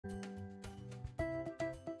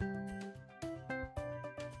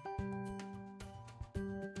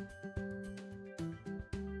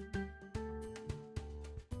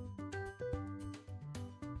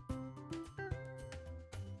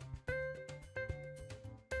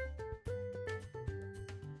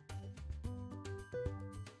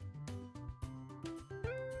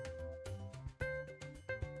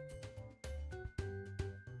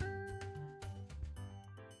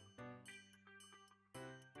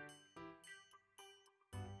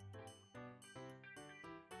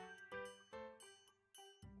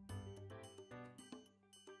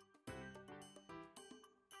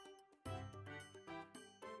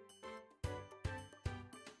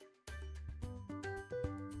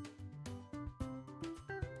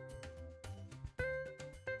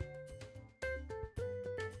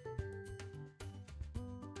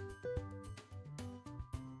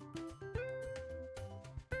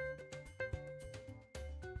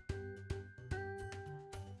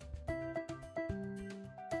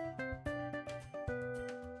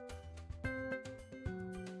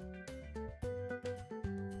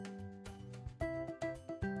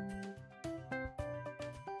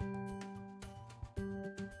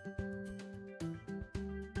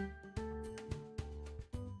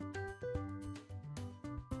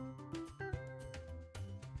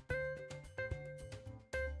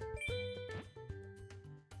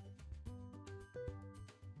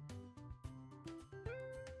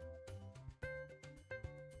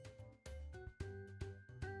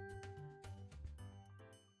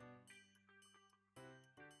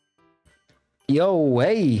Yo,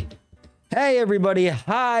 hey. Hey, everybody.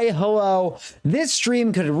 Hi, hello. This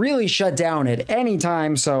stream could really shut down at any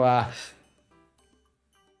time, so,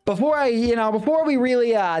 before we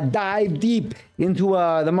really, dive deep into,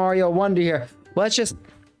 the Mario Wonder here, let's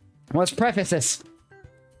preface this.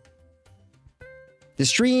 The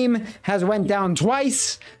stream has went down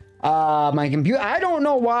twice. My computer, I don't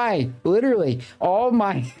know why, literally, all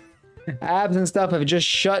my apps and stuff have just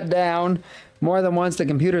shut down more than once. The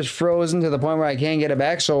computer's frozen to the point where I can't get it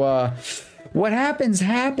back. So, what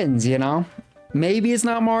happens, you know? Maybe it's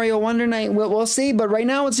not Mario Wonder Night. We'll see. But right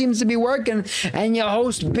now it seems to be working. And your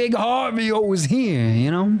host, Big HARVIO, is here,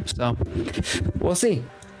 you know? So, we'll see.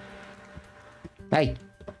 Hey.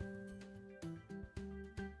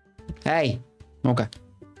 Hey. Okay.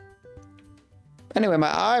 Anyway,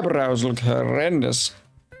 my eyebrows look horrendous.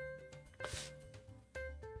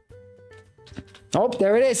 Oh,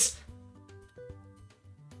 there it is.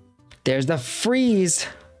 There's the freeze.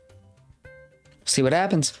 See what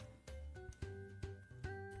happens.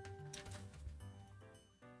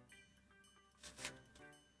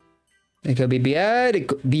 It could be bad. It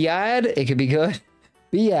could be bad. It could be good.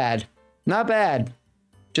 Bad. Not bad.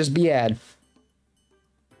 Just bad.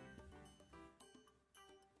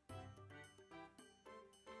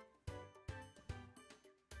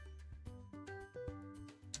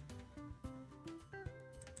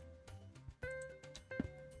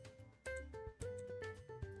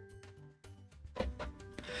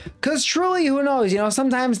 Because truly, who knows? You know,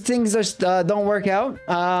 sometimes things just don't work out,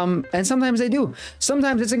 and sometimes they do.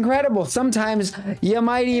 Sometimes it's incredible. Sometimes you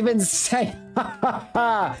might even say,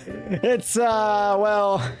 it's,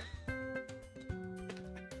 well,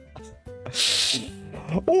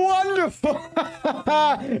 wonderful.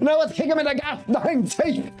 Now let's kick him in the goddamn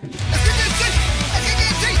teeth.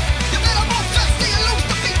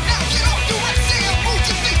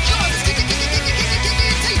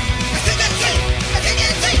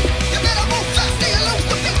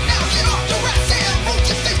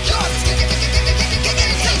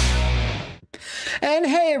 And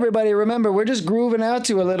hey, everybody, remember, we're just grooving out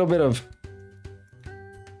to a little bit of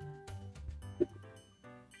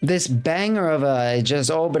this banger of a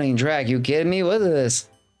just opening track. You kidding me? What is this?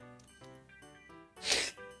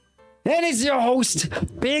 And it's your host,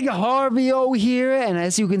 Big HARVIO here. And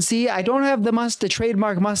as you can see, I don't have the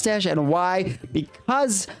trademark mustache. And why?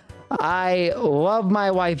 Because I love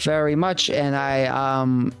my wife very much. And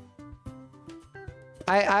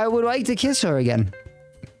I would like to kiss her again.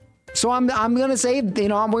 So I'm gonna save, you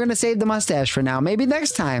know, we're gonna save the mustache for now. Maybe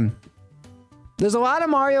next time. There's a lot of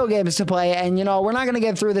Mario games to play, and you know, we're not gonna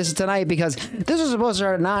get through this tonight because this was supposed to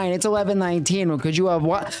start at 9. It's 11:19. Could you have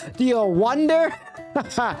what? Do you wonder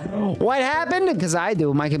what happened? Because I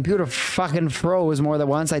do. My computer fucking froze more than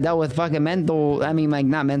once. I dealt with fucking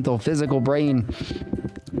not mental, physical brain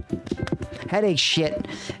headache shit.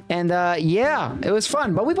 And yeah, it was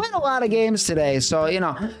fun. But we played a lot of games today, so you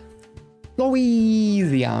know. Go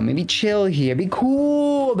easy on me. Be chill here. Be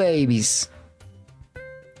cool, babies.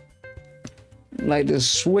 Like the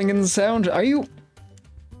swinging sound. Are you?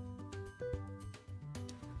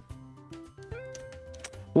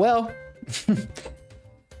 Well,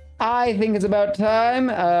 I think it's about time.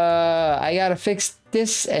 I gotta fix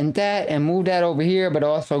this and that and move that over here, but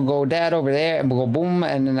also go that over there and go boom,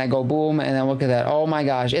 and then I go boom, and then look at that. Oh my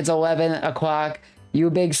gosh, it's 11 o'clock. You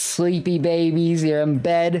big sleepy babies, you're in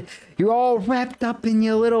bed. You're all wrapped up in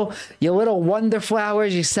your little wonder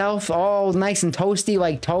flowers yourself, all nice and toasty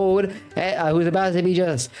like Toad, who's about to be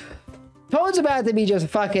just... Toad's about to be just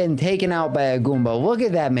fucking taken out by a Goomba. Look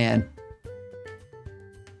at that, man.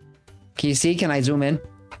 Can you see? Can I zoom in?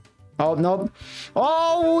 Oh, nope.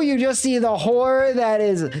 Oh, you just see the horror that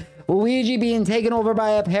is Luigi being taken over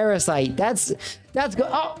by a parasite. That's good.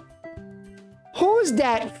 Oh! Who's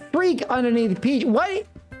that freak underneath Peach? What?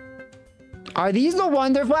 Are these the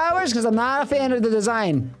Wonder Flowers? Because I'm not a fan of the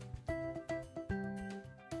design.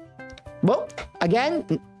 Well, again,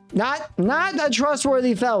 not a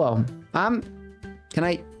trustworthy fellow. Can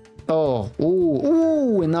I? Oh,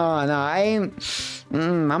 ooh, no, I ain't.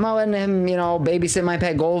 I'm not letting him, you know, babysit my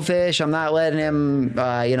pet goldfish. I'm not letting him,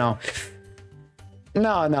 you know.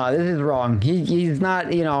 No, this is wrong. He's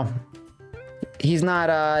not, you know. He's not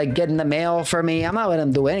getting the mail for me. I'm not letting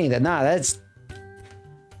him do anything. Nah,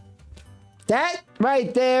 that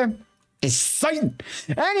right there is Satan.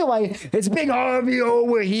 Anyway, it's Big HARVIO.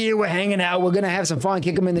 We're here. We're hanging out. We're going to have some fun.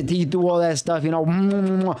 Kick him in the teeth. Do all that stuff, you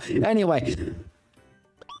know. Anyway.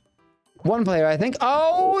 One player, I think.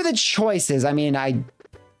 Oh, the choices. I mean,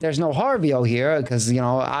 there's no HARVIO here because, you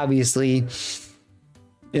know, obviously,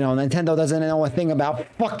 you know, Nintendo doesn't know a thing about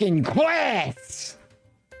fucking quests.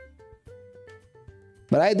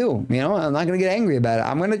 But I do, you know, I'm not gonna get angry about it.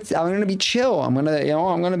 I'm gonna be chill. I'm gonna, you know,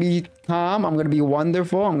 I'm gonna be calm. I'm gonna be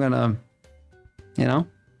wonderful. I'm gonna, you know,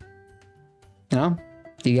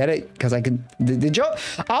 do you get it? Because I could, the joke,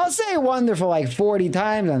 I'll say wonderful like 40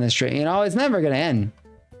 times on this stream, you know, it's never gonna end.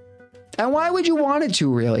 And why would you want it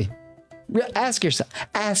to, really? Ask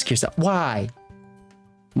yourself, why?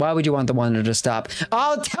 Why would you want the wonder to stop?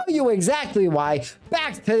 I'll tell you exactly why.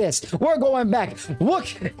 Back to this. We're going back. Look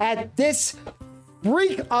at this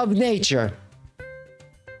freak of nature.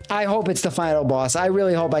 I hope it's the final boss. I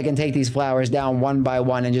really hope I can take these flowers down one by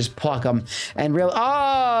one and just pluck them. And really,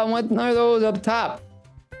 oh, what are those up top?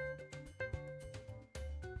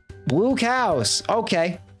 Blue cows.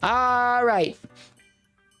 Okay. All right.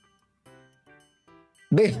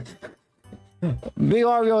 Big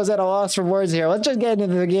Harvio is at a loss for words here. Let's just get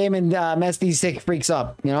into the game and mess these sick freaks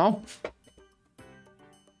up, you know?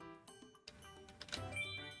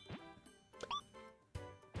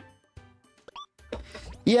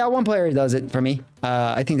 Yeah, one player does it for me.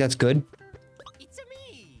 I think that's good.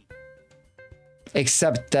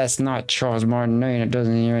 Except that's not Charles Martinet. It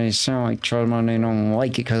doesn't really sound like Charles Martinet. I don't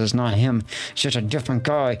like it because it's not him. It's just a different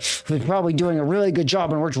guy who's probably doing a really good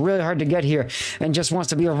job and worked really hard to get here and just wants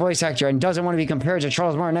to be a voice actor and doesn't want to be compared to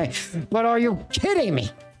Charles Martinet. But are you kidding me?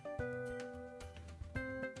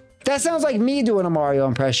 That sounds like me doing a Mario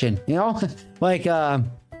impression, you know? Like,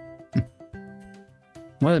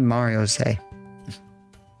 what did Mario say?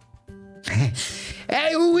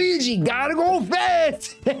 Hey, Luigi, gotta go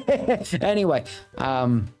fast! Anyway,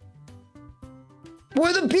 we're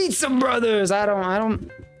the Pizza Brothers! I don't...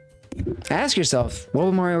 Ask yourself, what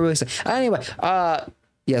would Mario really say? Anyway,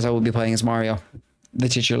 yes, I will be playing as Mario. The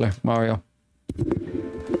titular Mario.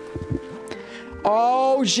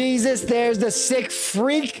 Oh, Jesus, there's the sick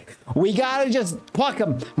freak! We gotta just pluck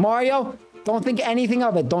him. Mario, don't think anything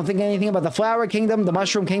of it. Don't think anything about the Flower Kingdom, the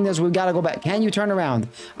Mushroom Kingdoms. We gotta go back. Can you turn around?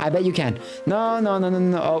 I bet you can. No.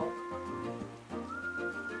 Oh.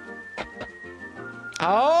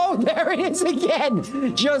 Oh, there it is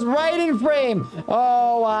again. Just right in frame.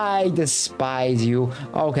 Oh, I despise you.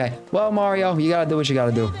 Okay. Well, Mario, you gotta do what you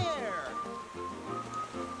gotta do.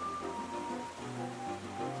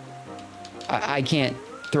 I can't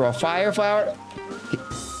throw a fire flower.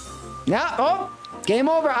 Yeah. Oh. Game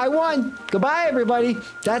over. I won. Goodbye, everybody.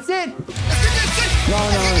 That's it. No.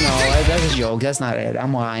 That's a joke. That's not it.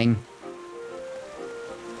 I'm lying.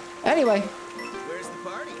 Anyway. Where's the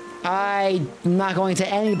party? I'm not going to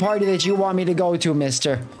any party that you want me to go to,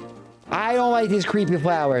 mister. I don't like these creepy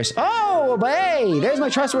flowers. Oh, but hey, there's my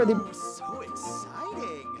trustworthy... So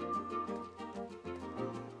exciting.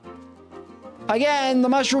 Again, the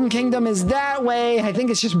Mushroom Kingdom is that way. I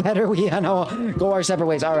think it's just better we, you know, go our separate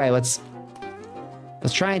ways. All right, let's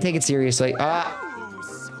try and take it seriously.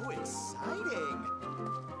 So exciting.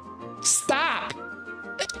 Stop!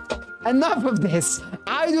 Enough of this.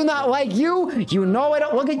 I do not like you. You know I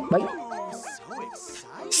don't look at like. So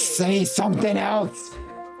exciting. Say something else.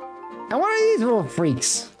 And what are these little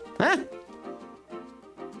freaks? Huh?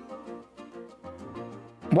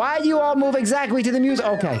 Why do you all move exactly to the music?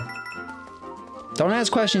 Okay. Don't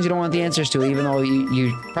ask questions you don't want the answers to, even though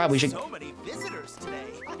you probably should. So many visitors today.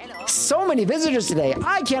 So many visitors today.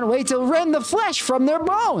 I can't wait to rend the flesh from their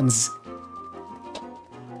bones.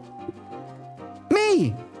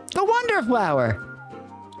 Me, the Wonder Flower.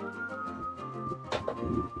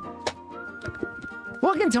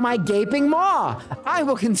 Look into my gaping maw. I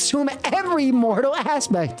will consume every mortal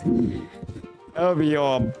aspect of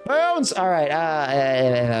your bones. All right.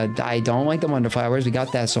 I don't like the Wonder Flowers. We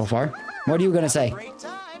got that so far. What are you gonna say?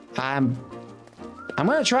 I'm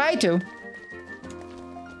gonna try to.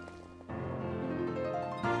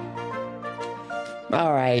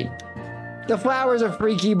 All right. The flowers are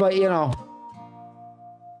freaky, but you know,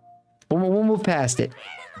 we'll move past it.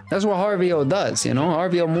 That's what HARVIO does, you know?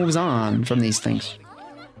 HARVIO moves on from these things.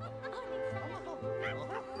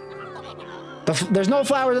 There's no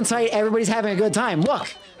flowers in sight. Everybody's having a good time.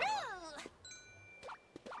 Look.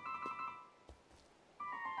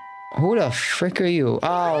 Who the frick are you?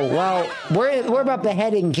 Oh, well, we're about the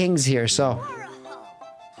heading kings here, so.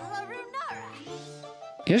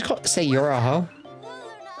 You just say you're a hoe?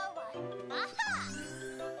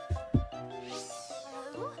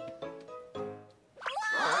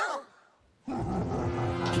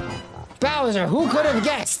 Bowser, who could have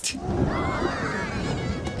guessed?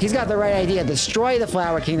 He's got the right idea. Destroy the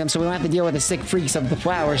Flower Kingdom so we don't have to deal with the sick freaks of the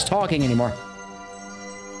flowers talking anymore.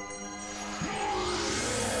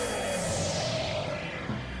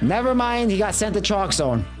 Never mind, he got sent to Chalk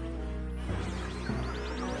Zone.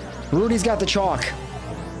 Rudy's got the chalk.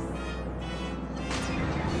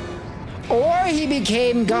 Or he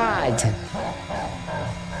became God.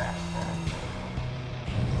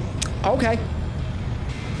 Okay.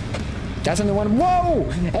 That's a new one. Whoa!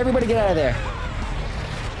 Everybody get out of there.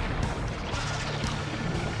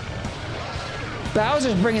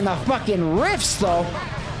 Bowser's bringing the fucking rifts, though.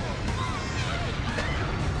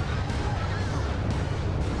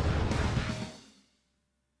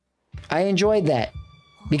 I enjoyed that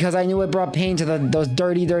because I knew it brought pain to those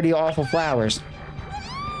dirty, dirty, awful flowers.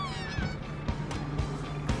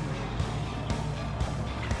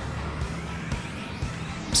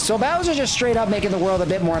 So Bowser's just straight up making the world a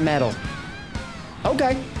bit more metal.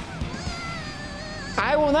 Okay.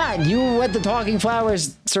 I will not. You let the talking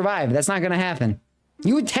flowers survive. That's not going to happen.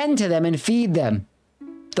 You tend to them and feed them.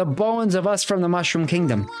 The bones of us from the Mushroom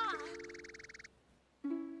Kingdom.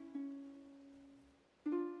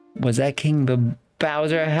 Was that King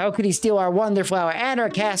Bowser? How could he steal our Wonder Flower and our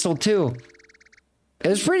castle too? It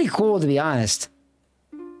was pretty cool, to be honest.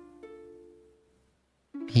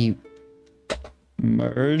 He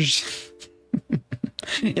merged.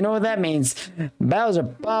 You know what that means? Bowser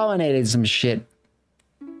pollinated some shit.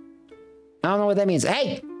 I don't know what that means.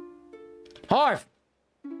 Hey! Harv!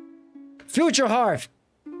 Future Harv!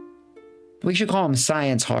 We should call him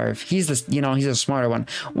Science Harv. He's the, you know, he's a smarter one.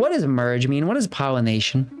 What does merge mean? What is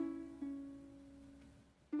pollination?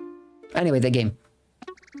 Anyway, the game.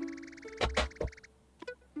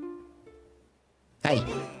 Hey!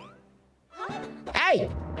 Hey!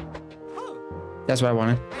 That's what I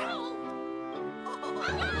wanted.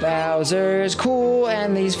 Bowser's cool,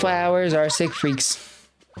 and these flowers are sick freaks.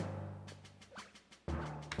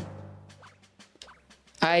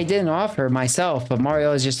 I didn't offer myself, but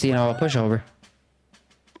Mario is just, you know, a pushover.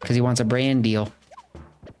 Because he wants a brand deal.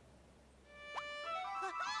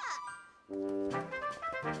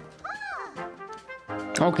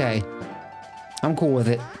 Okay. I'm cool with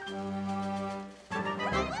it. I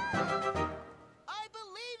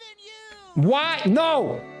believe in you. Why?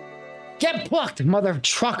 No! Get plucked, mother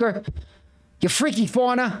trucker! You freaky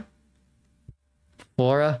fauna!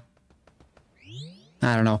 Flora?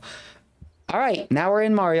 I don't know. Alright, now we're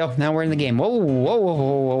in Mario. Now we're in the game. Whoa, whoa, whoa, whoa,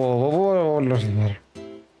 whoa, whoa, whoa.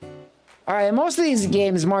 Alright, in most of these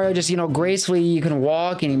games, Mario just, you know, gracefully, you can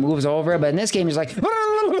walk and he moves over, but in this game, he's like...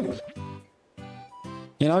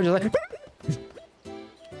 You know, just like...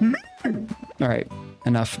 Alright,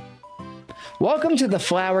 enough. Welcome to the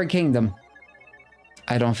Flower Kingdom.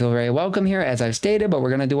 I don't feel very welcome here, as I've stated, but we're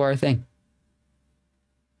gonna do our thing.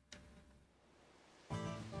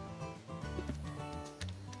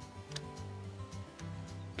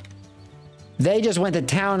 They just went to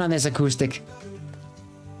town on this acoustic.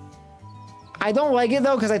 I don't like it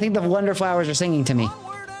though, because I think the Wonder Flowers are singing to me.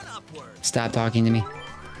 Stop talking to me.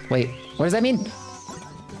 Wait, what does that mean?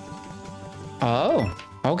 Oh,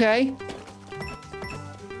 okay.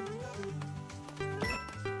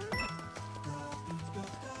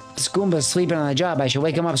 This Goomba's sleeping on the job. I should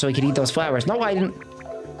wake him up so he can eat those flowers. No, I didn't.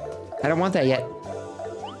 I don't want that yet.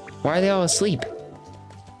 Why are they all asleep?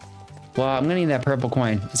 Well, I'm gonna need that purple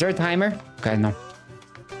coin. Is there a timer? Okay, no.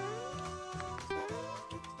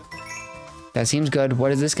 That seems good.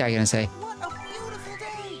 What is this guy gonna say? What a beautiful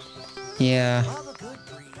day. Yeah.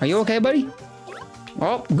 Are you okay, buddy?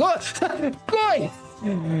 Oh, good! Good!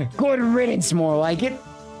 Good riddance, more like it.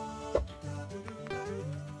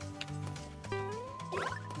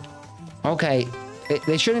 Okay.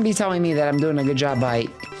 They shouldn't be telling me that I'm doing a good job by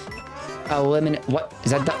eliminating... What?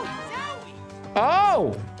 Is that the...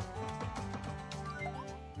 Oh!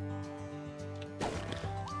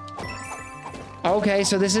 Okay,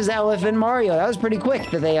 so this is Elephant Mario. That was pretty quick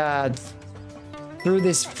that they threw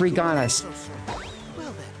this freak on us.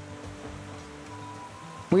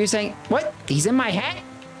 What were you saying? What? He's in my hat?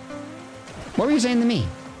 What were you saying to me?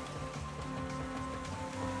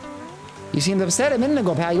 You seemed upset a minute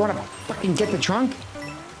ago, pal. You want to fucking get the trunk?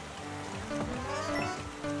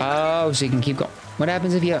 Oh, so you can keep going. What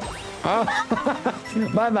happens if you... Oh,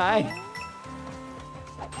 bye-bye.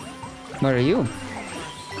 What are you?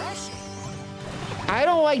 I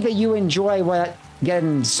don't like that you enjoy what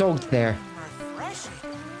getting soaked there.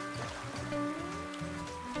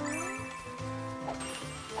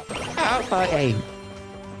 Oh, hey.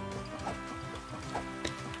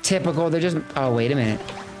 Typical, they're just... Oh, wait a minute.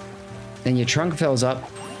 Then your trunk fills up.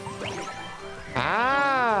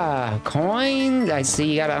 Ah, coin. I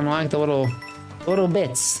see you gotta unlock the little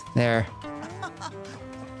bits there.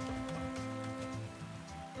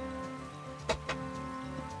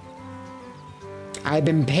 I've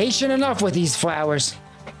been patient enough with these flowers.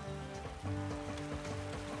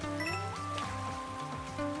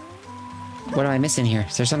 What am I missing here?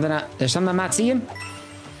 Is there something there's something I'm not seeing?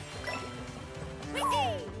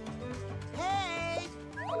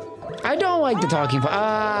 don't like the talking.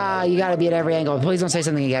 Ah, you gotta be at every angle. Please don't say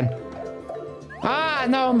something again. Ah,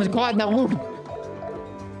 no, I'm caught in that loop.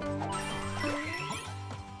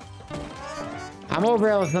 I'm over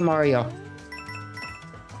Elephant Mario.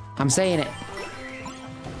 I'm saying it.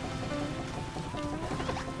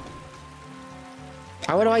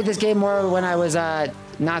 I would have liked this game more when I was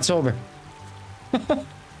not sober.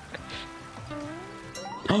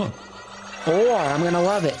 Or I'm gonna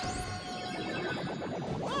love it.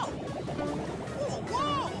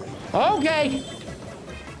 Okay.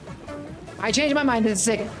 I changed my mind. It's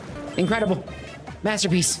sick. Incredible.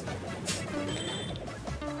 Masterpiece.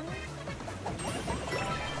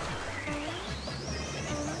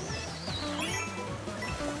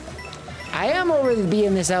 I am over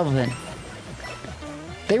being this elephant.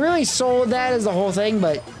 They really sold that as the whole thing,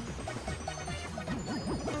 but...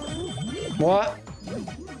 What?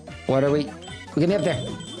 What are we... Get me up there.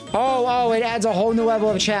 Oh, it adds a whole new level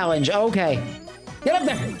of challenge. Okay. Get up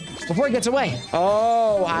there before it gets away.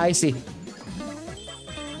 Oh, I see.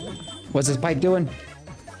 What's this pipe doing?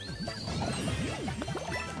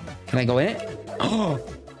 Can I go in it? Oh.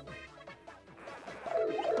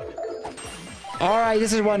 All right,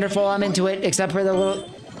 this is wonderful. I'm into it, except for the little...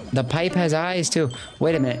 The pipe has eyes, too.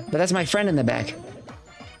 Wait a minute. But that's my friend in the back.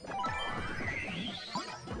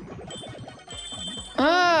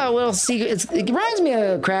 Ah, a little secret. It reminds me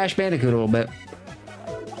of Crash Bandicoot a little bit.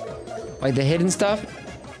 Like the hidden stuff.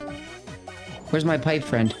 Where's my pipe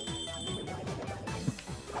friend?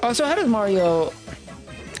 Oh, so how does Mario...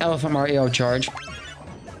 Elephant Mario charge?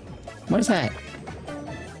 What is that?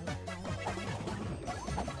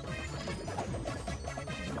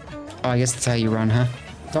 Oh, I guess that's how you run, huh?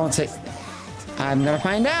 Don't say... I'm gonna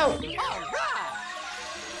find out!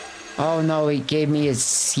 Oh no, he gave me a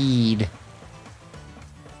seed.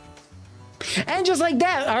 And just like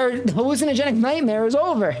that, our hallucinogenic nightmare is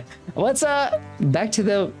over. Let's, back to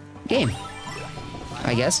the game.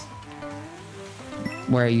 I guess.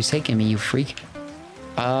 Where are you taking me, you freak?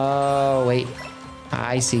 Oh, wait.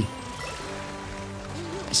 I see.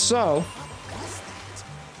 So...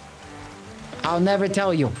 I'll never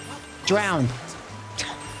tell you. Drown.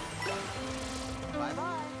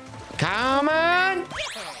 Come on!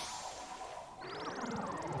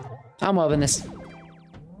 I'm loving this.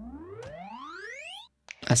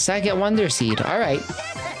 A second Wonder Seed. All right.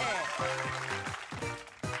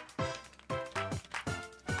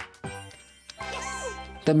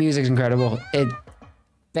 The music's incredible. It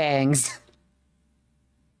bangs.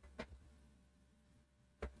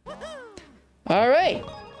 All right.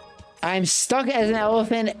 I'm stuck as an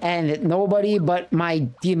elephant and nobody but my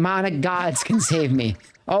demonic gods can save me.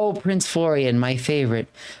 Oh, Prince Florian, my favorite.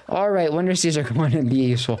 All right, Wonder Seeds are going to be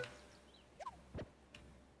useful.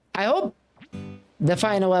 I hope the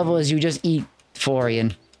final level is you just eat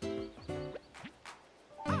Florian.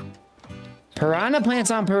 Piranha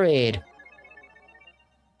plants on parade.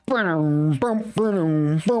 How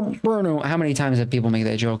many times have people make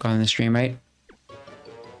that joke on the stream, right?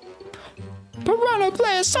 Piranha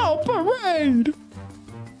plants on parade.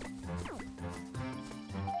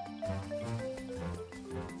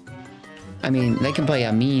 I mean, they can play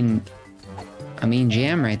a mean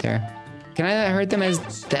jam right there. Can I hurt them as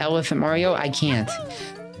the Elephant Mario? I can't.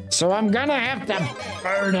 So I'm gonna have to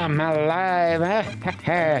burn them alive.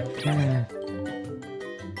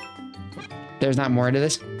 There's not more to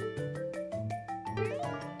this?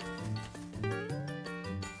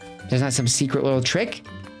 There's not some secret little trick?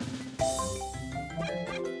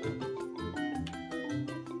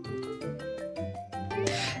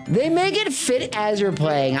 They make it fit as you're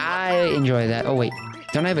playing. I enjoy that. Oh, wait.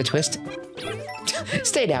 Don't I have a twist?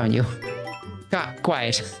 Stay down, you. Ah,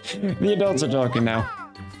 quiet. The adults are talking now.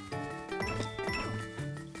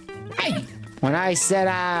 Hey! When I said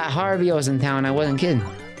HARVIO's in town, I wasn't kidding.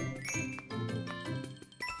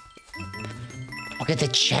 Look at the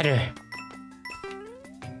cheddar.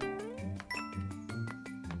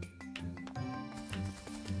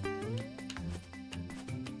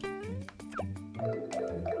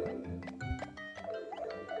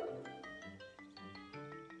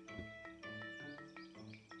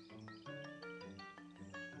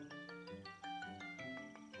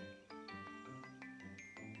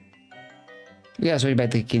 We gotta switch back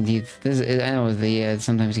to Kinty. This is, I know the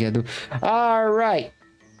sometimes you gotta do. All right.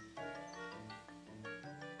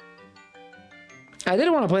 I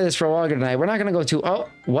didn't want to play this for longer tonight. We're not gonna go to. Oh,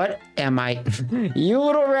 what am I? You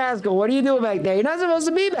little rascal! What are you doing back there? You're not supposed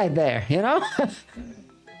to be back there. You know.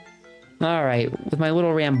 All right, with my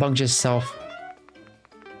little rambunctious self.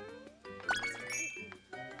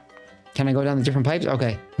 Can I go down the different pipes?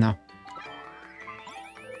 Okay, no.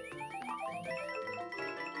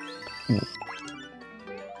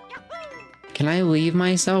 Can I leave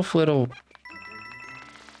myself little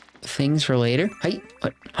things for later? Hey,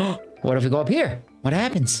 what? What if we go up here? What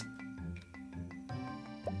happens?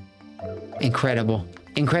 Incredible.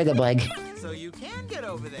 Incredible egg. So you can get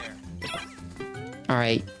over there. All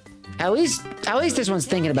right. At least this one's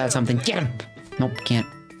thinking about something. Get him. Nope, can't.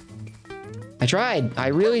 I tried. I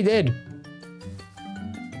really did.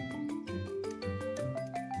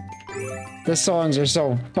 The songs are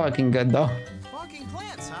so fucking good, though. Walking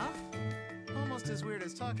plants, huh? Almost as weird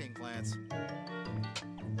as talking plants.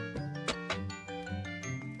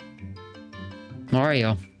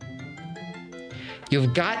 Mario.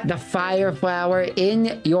 You've got the fire flower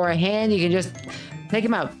in your hand. You can just take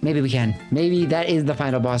him out. Maybe we can. Maybe that is the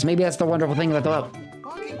final boss. Maybe that's the wonderful thing about the level.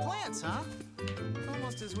 Walking plants, huh?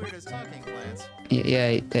 Almost as weird as talking plants.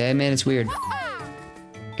 Yeah, man, it's weird.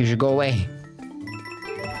 You should go away.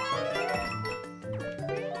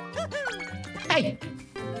 Hey!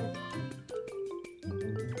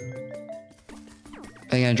 Are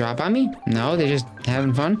they gonna drop on me? No, they're just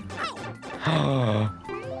having fun.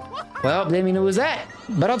 Well, didn't mean it was that.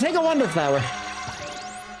 But I'll take a wonder flower.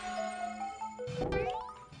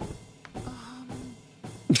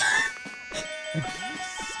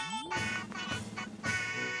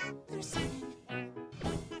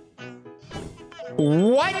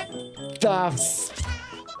 What the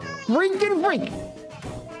freaking freak?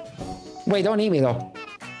 Wait, don't eat me though.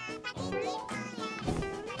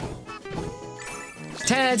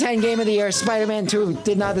 10 out of 10 game of the year. Spider-Man 2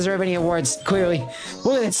 did not deserve any awards, clearly.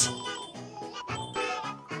 Look at this.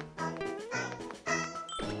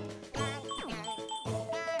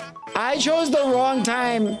 I chose the wrong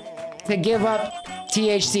time to give up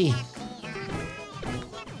THC.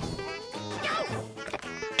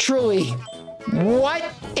 Truly. What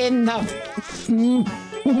in the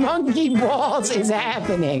monkey balls is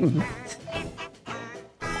happening?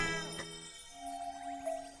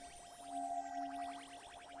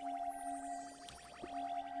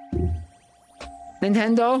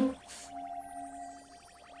 Nintendo?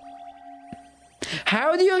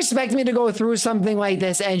 How do you expect me to go through something like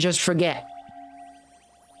this and just forget?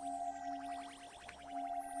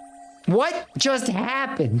 What just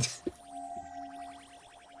happened?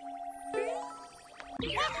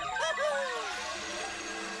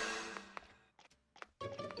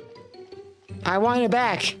 I want it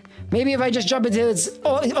back. Maybe if I just jump into its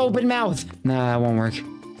open mouth. Nah, that won't work.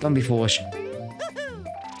 Don't be foolish.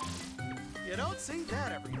 You don't see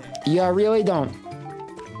that every day. Yeah, I really don't.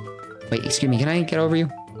 Wait, excuse me, can I get over you?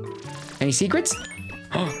 Any secrets?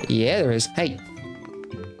 Oh, yeah, there is. Hey,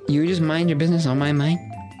 you just mind your business on my mind.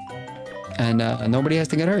 And nobody has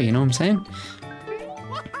to get hurt, you know what I'm saying?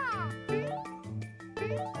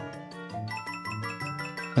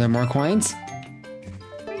 Are there more coins?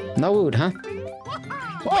 No wood, huh?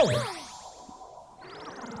 Whoa!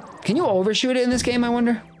 Can you overshoot it in this game, I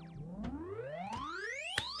wonder?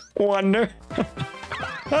 Wonder.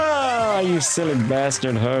 Ah, you silly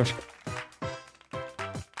bastard, Harv.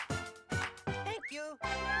 Thank you.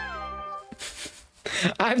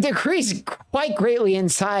 I've decreased quite greatly in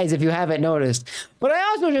size, if you haven't noticed. But I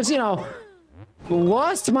also just, you know,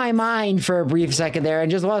 lost my mind for a brief second there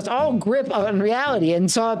and just lost all grip on reality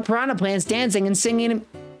and saw piranha plants dancing and singing.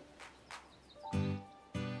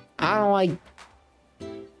 I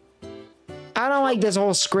don't like this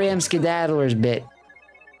whole scram skedaddlers bit.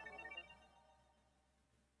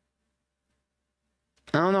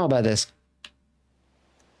 I don't know about this.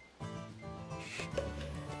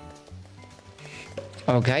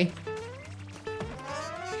 Okay.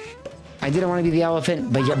 I didn't want to be the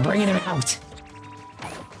elephant, but you're bringing him out.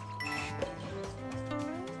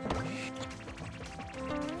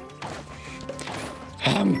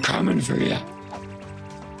 I'm coming for you.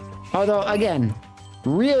 Although, again,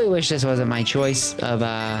 really wish this wasn't my choice of,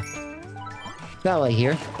 fella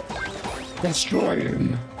here. Destroy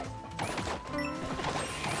him.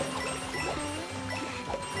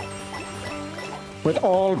 With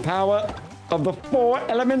all power of the 4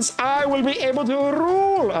 elements, I will be able to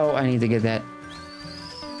rule. Oh, I need to get that.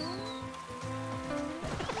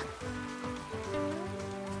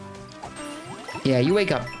 Yeah, you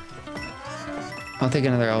wake up. I'll take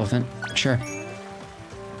another elephant. Sure.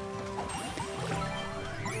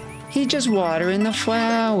 He's just watering the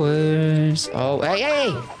flowers. Oh, hey,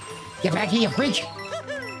 hey! Get back here, you freak!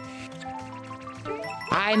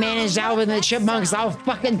 I managed Alvin and the Chipmunks. I'll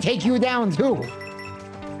fucking take you down, too.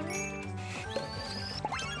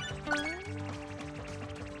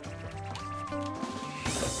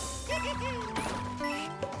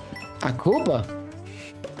 A Koopa.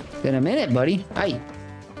 Been a minute, buddy. Hey.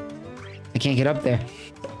 I can't get up there.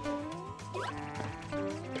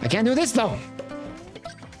 I can't do this though.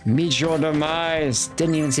 Meet your demise.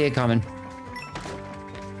 Didn't even see it coming.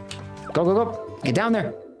 Go, go, go. Get down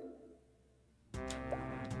there.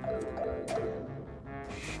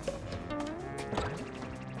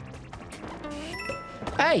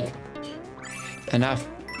 Hey! Enough.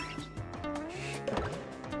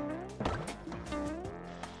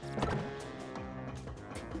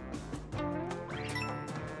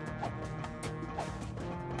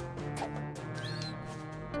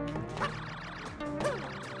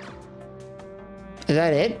 Is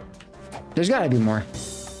that it? There's gotta be more.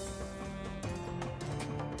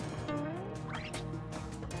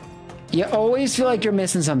 You always feel like you're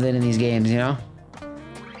missing something in these games, you know?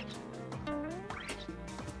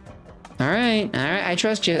 Alright, I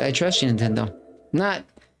trust you. I trust you, Nintendo. Not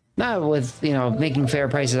with, you know, making fair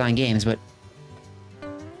prices on games, but...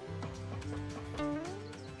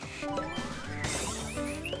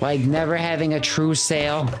 like, never having a true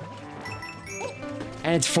sale.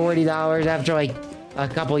 And it's $40 after, like, a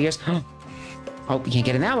couple years. Oh, you can't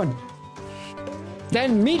get in that one.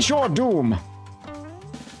 Then meet your doom.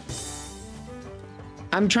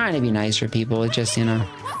 I'm trying to be nice for people. It's just, you know...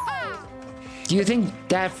 Do you think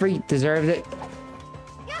that freak deserved it?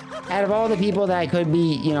 Out of all the people that I could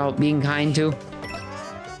be, you know, being kind to.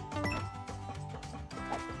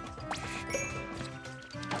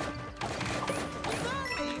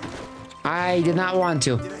 I did not want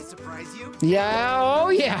to. Did I surprise you? Yeah, oh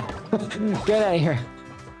yeah. Get out of here.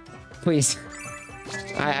 Please.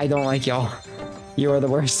 I don't like y'all. You are the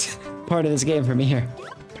worst part of this game for me here.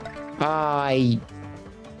 I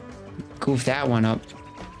goofed that one up.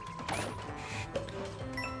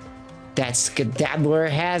 That skedaddler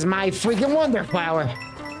has my freaking wonder flower.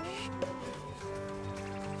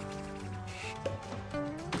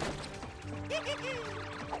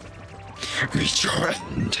 Reach your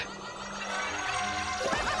end.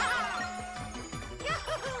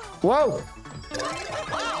 Whoa!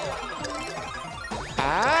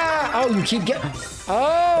 Ah! Oh, you keep getting...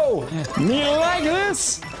 Oh! Me like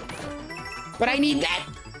this? But I need that.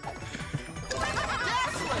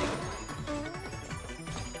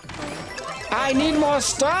 I need more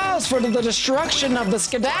stars for the destruction of the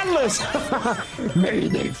skedaddlers. May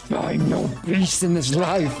they find no peace in this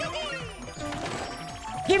life.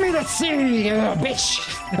 Give me the seed, you little bitch.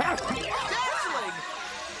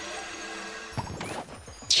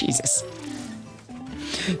 Jesus.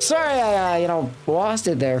 Sorry, I you know, lost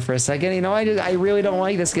it there for a second. You know, I really don't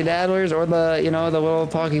like the skedaddlers or the, you know, the little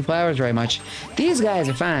talking flowers very much. These guys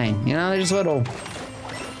are fine. You know, they're just little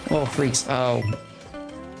freaks. Oh.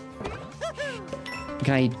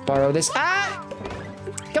 Can I borrow this? Ah!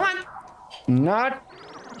 Come on! Not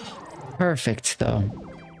perfect, though.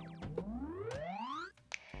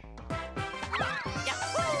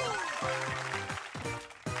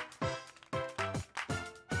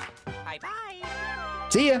 Bye-bye.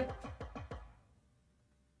 See ya!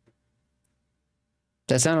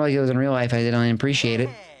 That sounded like it was in real life. I didn't appreciate it.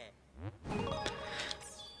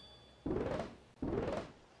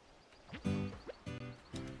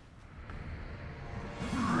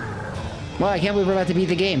 Well, I can't believe we're about to beat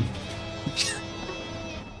the game.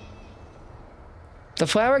 The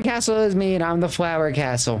flower castle is me, and I'm the flower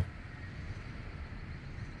castle.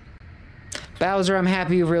 Bowser, I'm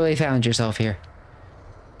happy you've really found yourself here.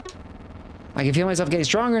 I can feel myself getting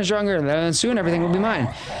stronger and stronger, and then soon everything will be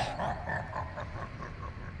mine.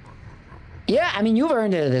 Yeah, I mean, you've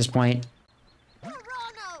earned it at this point.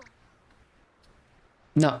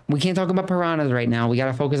 No, we can't talk about piranhas right now. We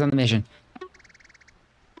gotta focus on the mission.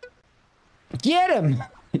 Get him!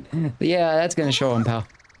 Yeah, that's gonna show him, pal.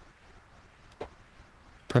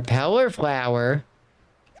 Propeller flower.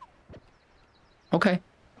 Okay.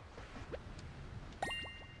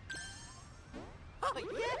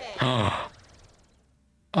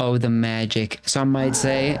 Oh, the magic. Some might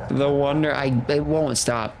say the wonder. It won't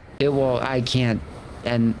stop. It will. I can't.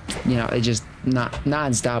 And you know, it just not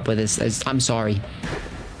non-stop with this. I'm sorry.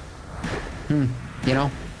 You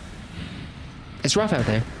know, it's rough out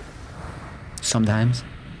there. Sometimes.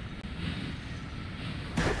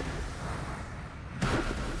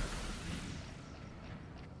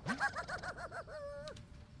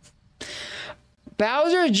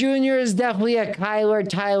 Bowser Jr. is definitely a Kyler,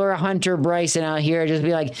 Tyler, Hunter, Bryson out here. Just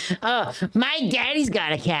be like, oh, my daddy's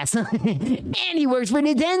got a castle. And he works for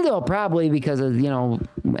Nintendo. Probably because of, you know,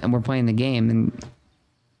 and we're playing the game. And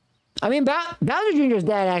I mean, Bowser Jr.'s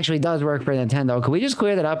dad actually does work for Nintendo. Can we just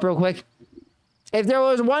clear that up real quick? If there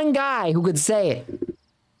was one guy who could say it,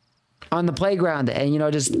 on the playground and, you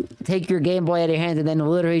know, just take your Game Boy out of your hands and then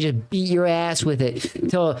literally just beat your ass with it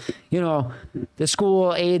until, you know, the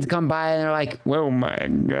school aides come by and they're like, "Well, my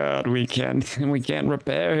God, we can't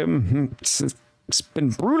repair him. It's been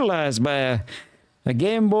brutalized by a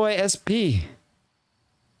Game Boy SP."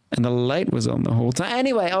 And the light was on the whole time.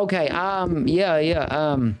 Anyway, okay,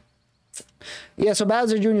 yeah, so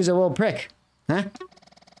Bowser Jr. is a little prick, huh?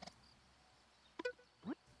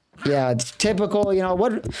 Yeah, it's typical, you know,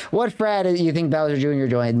 what frat do you think Bowser Jr.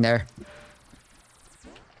 joined there?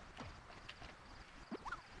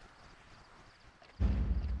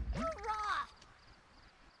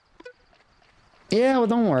 Yeah, well,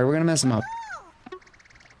 don't worry, we're gonna mess him up.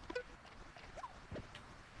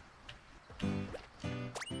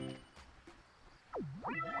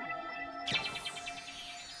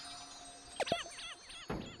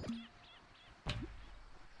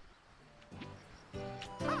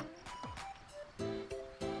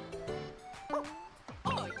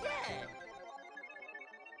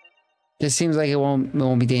 This seems like it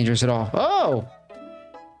won't be dangerous at all. Oh!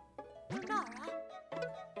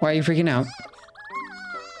 Why are you freaking out?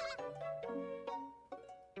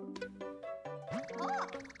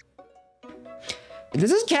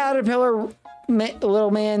 Does this caterpillar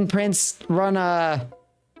little man prince run the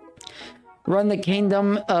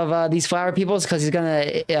kingdom of these flower peoples because he's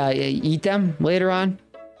gonna eat them later on?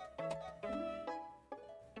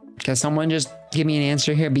 Can someone just give me an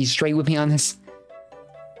answer here? Be straight with me on this.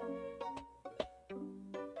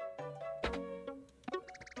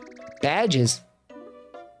 Badges.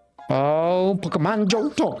 Oh, Pokemon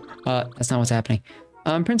Johto. That's not what's happening.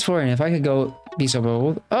 Prince Florian, if I could go be so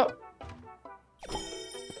bold. Oh.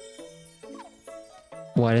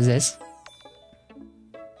 What is this?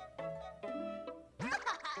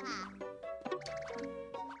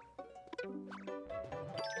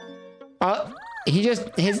 You just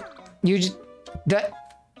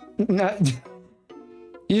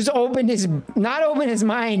opened his, not open his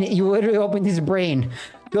mind, you literally opened his brain.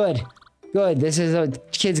 Good, good, this is a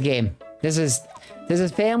kid's game. This is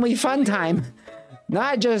family fun time.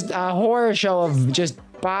 Not just a horror show of just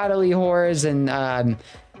bodily horrors and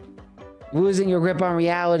losing your grip on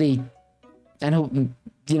reality and,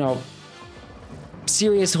 you know,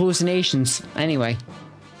 serious hallucinations. Anyway.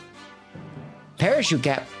 Parachute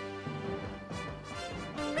cap.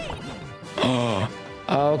 Oh,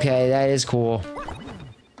 okay, that is cool.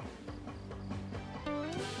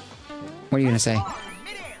 What are you gonna say?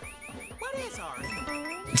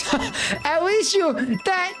 At least you,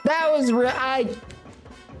 that was real.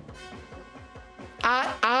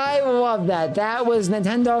 I love that. That was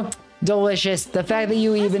Nintendo delicious. The fact that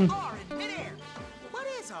you even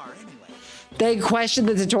they questioned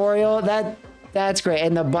the tutorial. That's great.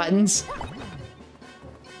 And the buttons.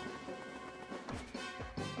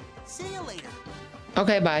 See you later.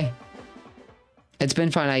 Okay, bye. It's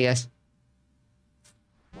been fun, I guess.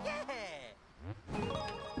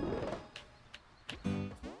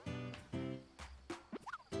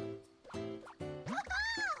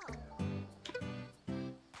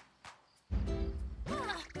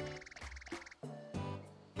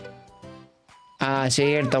 So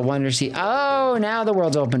you're at the Wonder Sea. Oh, now the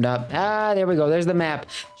world's opened up. There we go. There's the map.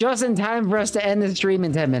 Just in time for us to end the stream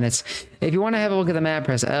in 10 minutes. If you want to have a look at the map,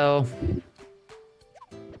 press L.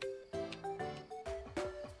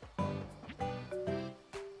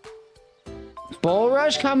 Bull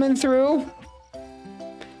Rush coming through.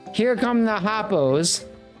 Here come the Hoppos.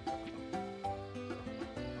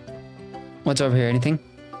 What's over here? Anything?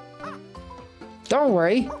 Don't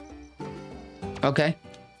worry. Okay.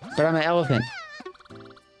 But I'm an elephant.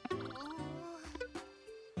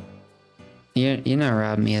 You're not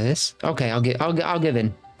robbing me of this. Okay, I'll give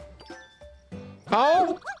in.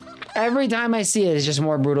 Oh! Every time I see it, it's just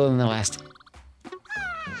more brutal than the last.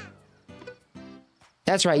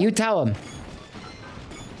 That's right, you tell him.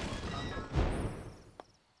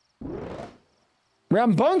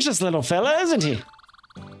 Rambunctious little fella, isn't he?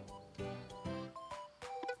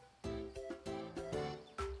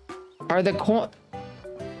 Are the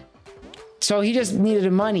So he just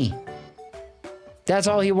needed money. That's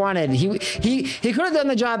all he wanted. He could have done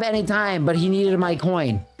the job any time, but he needed my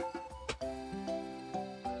coin.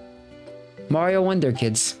 Mario Wonder,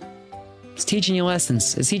 kids. It's teaching you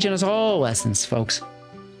lessons. It's teaching us all lessons, folks.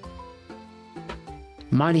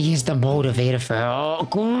 Money is the motivator for all.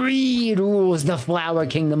 Greed rules the Flower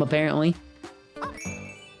Kingdom, apparently.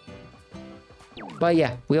 But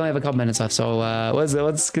yeah, we only have a couple minutes left, so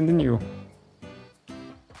let's continue.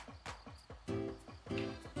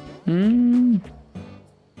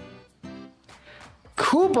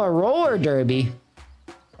 Koopa Roller Derby.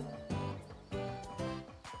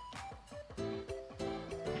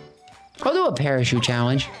 do a parachute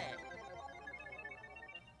challenge.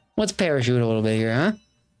 Let's parachute a little bit here, huh?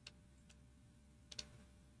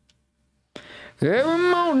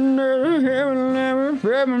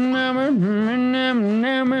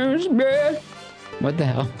 What the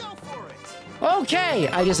hell? Okay,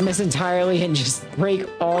 I just miss entirely and just break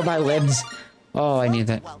all my limbs. Oh, I need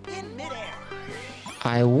that.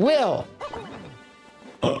 I will.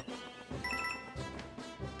 Do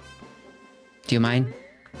you mind?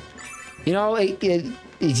 You know,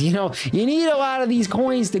 you know, you need a lot of these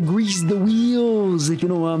coins to grease the wheels, if you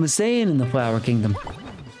know what I'm saying, in the Flower Kingdom.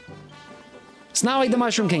 It's not like the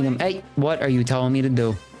Mushroom Kingdom. Hey, what are you telling me to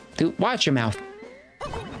do? Dude, watch your mouth.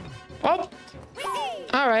 Oh!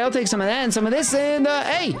 Alright, I'll take some of that and some of this and,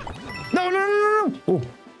 hey! No, no, no, no, no! Oh.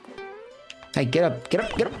 Hey, get up, get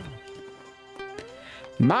up, get up.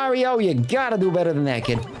 Mario, you gotta do better than that,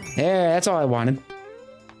 kid. There, that's all I wanted.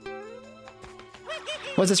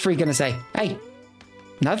 What's this freak gonna say? Hey!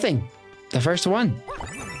 Nothing. The first one.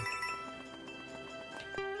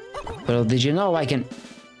 Well, did you know I can...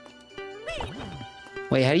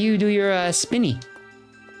 Wait, how do you do your, spinny?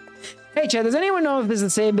 Hey, Chad, does anyone know if this is the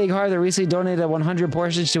same big Harv that recently donated 100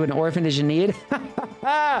 portions to an orphanage in need?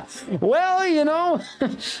 Well, you know,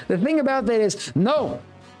 the thing about that is, no.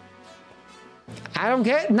 I don't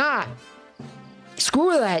care. Nah.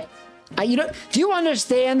 Screw that. You know, do you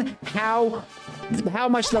understand how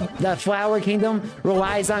much the Flower Kingdom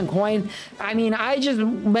relies on coin? I mean, I just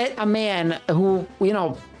met a man who, you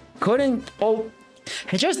know,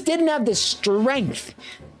 just didn't have the strength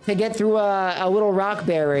to get through a little rock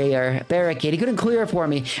barricade. He couldn't clear it for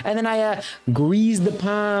me. And then I greased the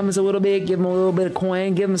palms a little bit, give him a little bit of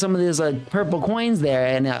coin, give him some of these purple coins there.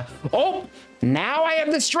 And oh, now I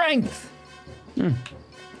have the strength.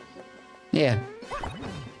 Yeah.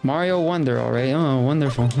 Mario Wonder, all right. Oh,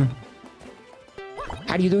 wonderful.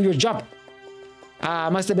 How do you do your jump?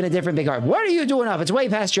 Must have been a different big Harv. What are you doing up? It's way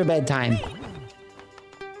past your bedtime.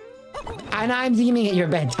 And I'm deeming it your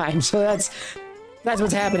bedtime, so that's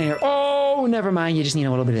what's happening here. Oh, never mind. You just need a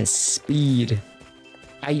little bit of speed.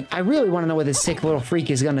 I really want to know what this sick little freak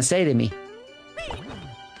is going to say to me.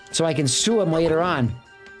 So I can sue him later on.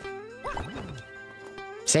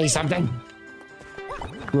 Say something.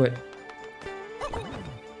 Screw it.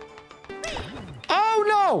 Oh,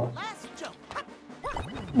 no!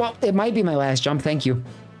 Well, it might be my last jump. Thank you.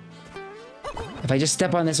 If I just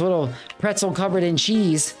step on this little pretzel covered in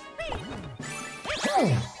cheese...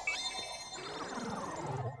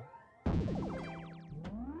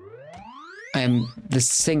 I am the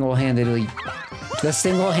single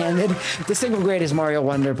greatest Mario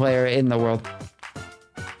Wonder player in the world.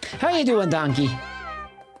 How you doing, Donkey?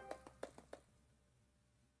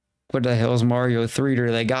 What the hell's Mario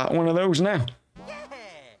 3-der? They got one of those now.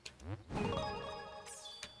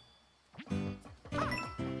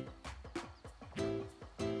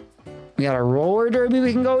 We got a roller derby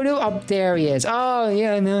we can go to? Oh, there he is. Oh,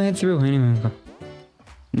 yeah, no, head through. Anyway,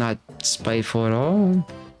 not spiteful at all.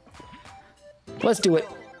 Let's do it.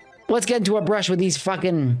 Let's get into a brush with these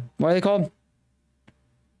fucking... What are they called?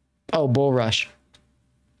 Oh, Bull Rush.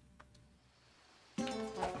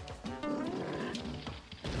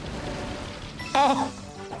 Oh!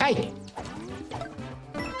 Hey!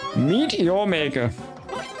 Meet your maker.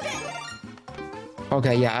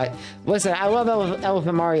 Okay, yeah. Listen, I love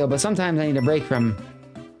Elephant Mario, but sometimes I need a break from...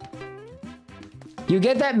 You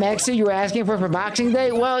get that mech suit you were asking for Boxing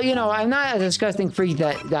Day? Well, you know, I'm not a disgusting freak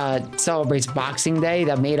that celebrates Boxing Day,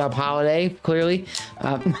 that made-up holiday, clearly.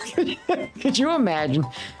 Could you imagine?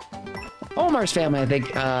 Omar's family, I think,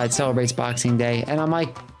 celebrates Boxing Day, and I'm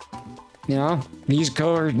like, you know, these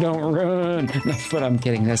colors don't run. No, but I'm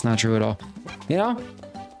kidding, that's not true at all. You know?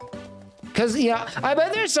 Because, you know, I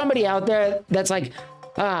bet there's somebody out there that's like,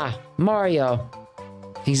 Mario.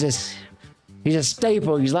 He's a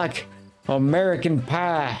staple, he's like... American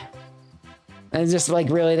Pie. And it's just like,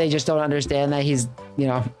 really, they just don't understand that he's, you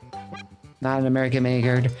know, not an American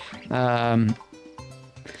maker. I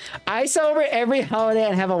celebrate every holiday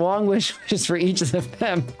and have a long wish just for each of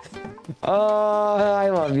them. Oh, I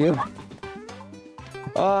love you.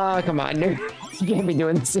 Oh, come on, dude. You can't be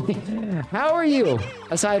doing this to me. How are you?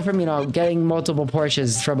 Aside from, you know, getting multiple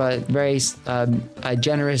Porsches from a very a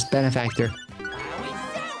generous benefactor.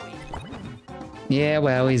 Yeah,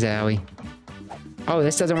 wowie zowie. Oh,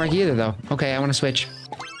 this doesn't work either, though. Okay, I want to switch.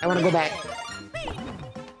 I want to go back.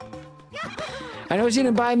 I noticed you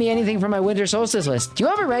didn't buy me anything from my winter solstice list. Do you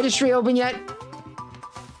have a registry open yet?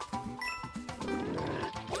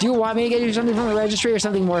 Do you want me to get you something from the registry or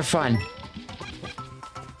something more fun?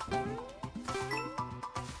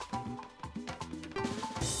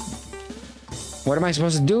 What am I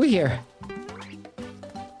supposed to do here?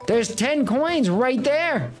 There's 10 coins right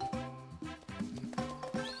there.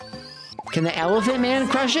 Can the elephant man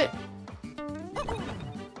crush it?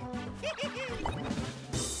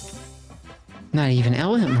 Not even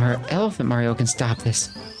Elephant Mario can stop this.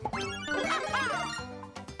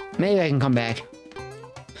 Maybe I can come back.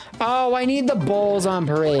 Oh, I need the bowls on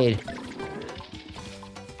parade.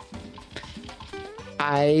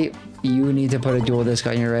 You need to put a dual disc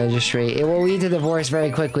on your registry. It will lead to divorce very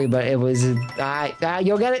quickly, but it was...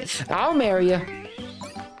 you'll get it. I'll marry you.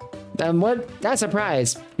 And what? That's a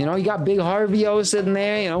prize. You know, you got big HARVIO sitting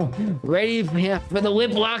there, you know, ready for the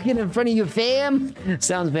lip locking in front of you, fam.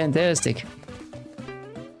 Sounds fantastic.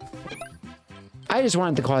 I just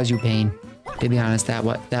wanted to cause you pain, to be honest, that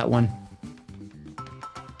one.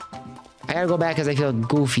 I gotta go back because I feel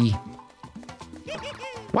goofy.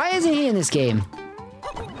 Why isn't he in this game?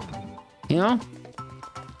 You know?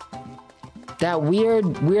 That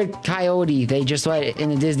weird coyote they just let in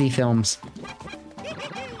the Disney films.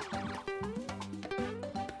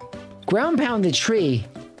 Ground pound the tree.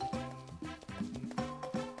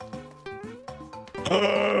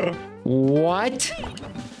 What?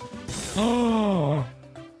 Oh,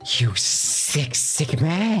 you sick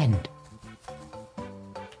man.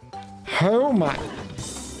 Oh my.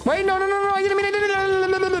 Wait, no, I didn't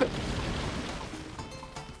mean it.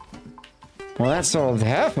 Well, that solved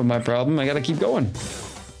half of my problem. I gotta keep going.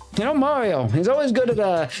 You know, Mario, he's always good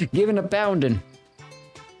at giving a pounding.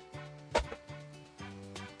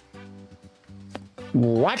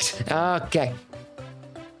 What? Okay.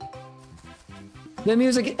 The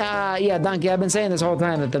music, yeah, Donkey, I've been saying this whole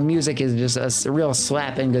time that the music is just a real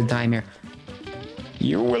slapping good time here.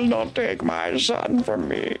 You will not take my son from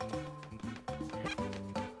me.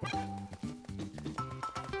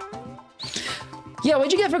 Yeah,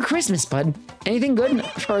 what'd you get for Christmas, bud? Anything good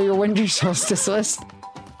for your winter solstice list?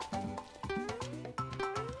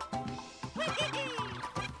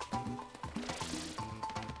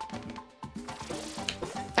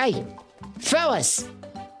 Hey, fellas!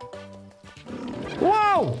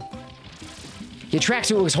 Whoa! Your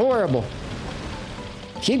tracksuit looks horrible.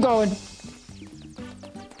 Keep going.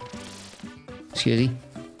 Excuse me.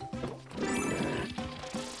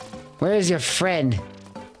 Where is your friend?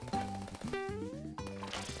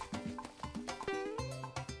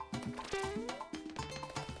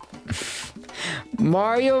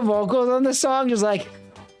 Mario vocals on the song just like...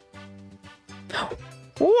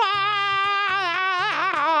 Wow!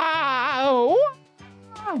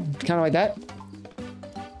 Kind of like that.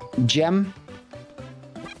 Gem.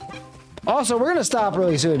 Also, we're gonna stop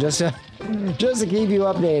really soon just to keep you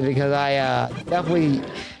updated because I definitely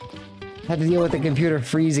had to deal with the computer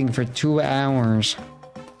freezing for 2 hours.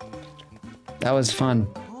 That was fun.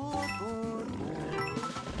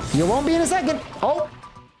 You won't be in a second. Oh,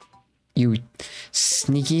 you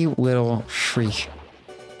sneaky little freak.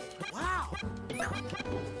 Wow.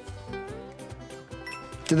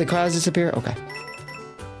 Did the clouds disappear? Okay.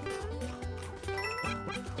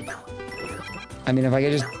 I mean, if I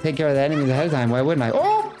could just take care of the enemies ahead of time, why wouldn't I?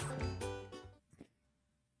 Oh!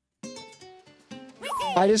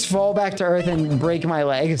 I just fall back to earth and break my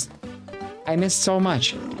legs. I missed so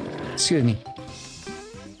much. Excuse me.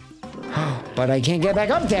 But I can't get back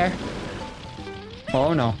up there.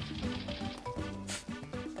 Oh, no.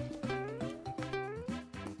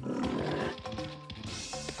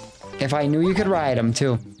 If I knew you could ride them,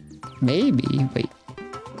 too. Maybe. Wait.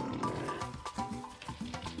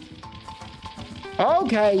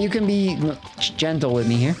 Okay, you can be gentle with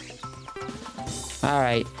me here.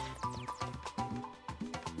 Alright.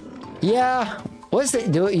 Yeah. What's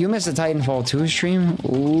the... You missed the Titanfall 2 stream?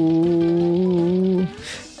 Ooh.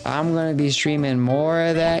 I'm gonna be streaming more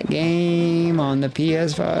of that game on the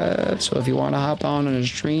PS5. So if you want to hop on a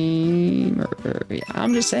stream... yeah,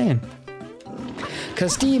 I'm just saying.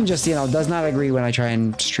 Because Steam just, you know, does not agree when I try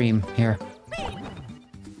and stream here.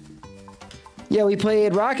 Yeah, we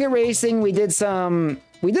played Rocket Racing. We did a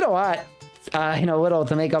lot, you know, little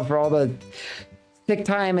to make up for all the sick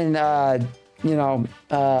time and, you know,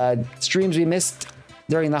 streams we missed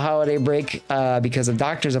during the holiday break because of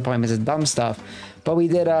doctor's appointments and dumb stuff. But we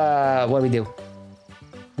did, what did we do?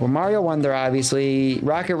 Well, Mario Wonder, obviously,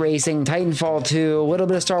 Rocket Racing, Titanfall 2, a little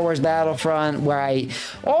bit of Star Wars Battlefront, where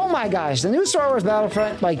oh my gosh, the new Star Wars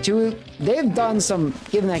Battlefront, like, they've done some,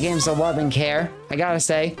 giving that game some love and care, I gotta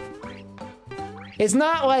say. It's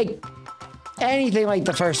not like anything like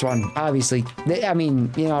the first one, obviously. I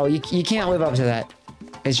mean, you know, you can't live up to that.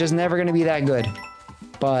 It's just never gonna be that good.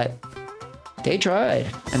 But they tried,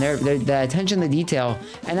 and they're the attention to detail.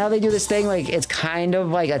 And now they do this thing, like, it's kind of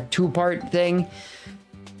like a 2-part thing.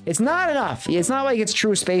 It's not enough. It's not like it's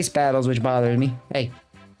true space battles, which bothers me. Hey,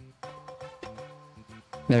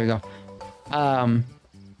 There we go.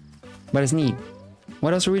 But it's neat.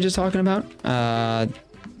 What else were we just talking about?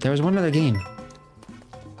 There was one other game.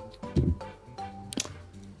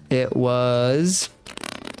 It was...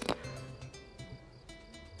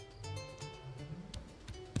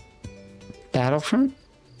 Battlefront?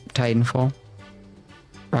 Titanfall.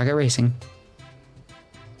 Rocket Racing.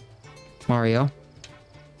 Mario.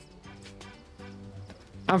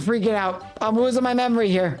 I'm freaking out. I'm losing my memory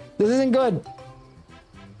here. This isn't good.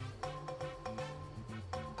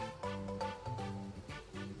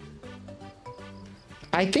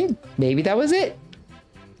 I think maybe that was it.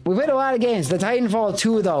 We played a lot of games. The Titanfall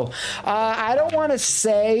 2, though. I don't want to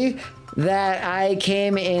say that I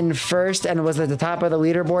came in first and was at the top of the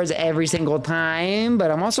leaderboards every single time,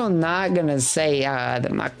 but I'm also not going to say that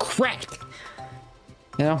I'm not correct.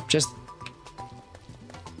 You know, just...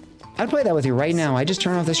 I'd play that with you right now. I just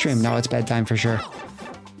turned off the stream. No, it's bedtime for sure.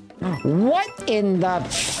 What in the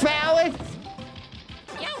phallus?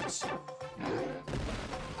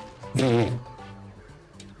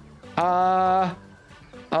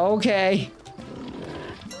 Okay.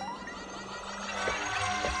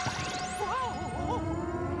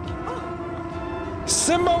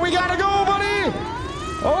 Simba, we gotta go, buddy!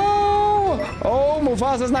 Oh,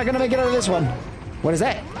 Mufasa's not gonna make it out of this one. What is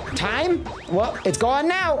that? Time? Well, it's gone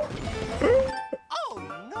now.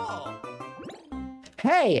 Oh, no.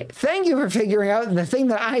 Hey, thank you for figuring out the thing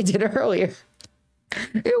that I did earlier.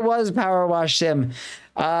 It was Power Wash Sim.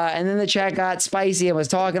 And then the chat got spicy and was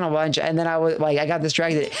talking a bunch, and then I was like, I got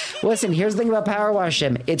distracted. Listen, here's the thing about Power Wash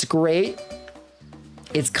Sim. It's great.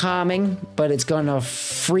 It's calming, but it's gonna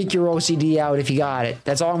freak your OCD out if you got it.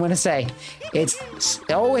 That's all I'm gonna say. It's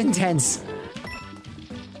so intense.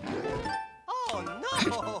 Oh,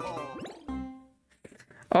 no.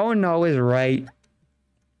 Oh no is right.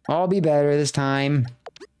 I'll be better this time.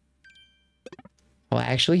 I'll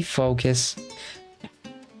actually focus.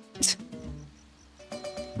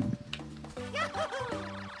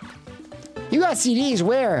 You got CDs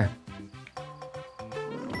where?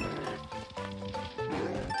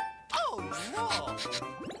 Oh, no.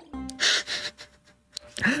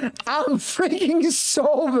 I'm freaking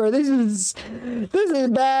sober. This is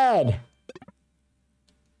bad.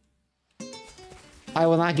 I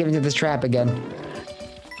will not get into this trap again.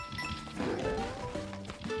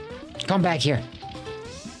 Come back here.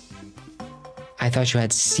 I thought you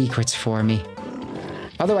had secrets for me.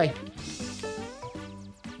 Other way.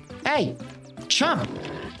 Hey, chump.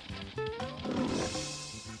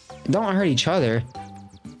 Don't hurt each other.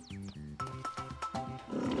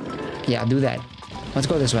 Yeah, do that. Let's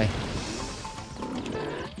go this way.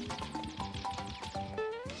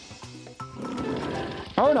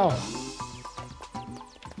 Oh no.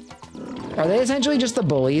 Are they essentially just the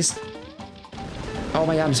bullies? Oh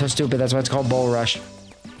my god, I'm so stupid. That's why it's called Bull Rush.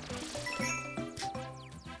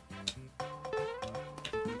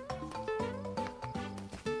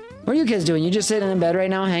 What are you kids doing? You just sitting in bed right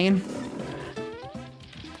now, hanging?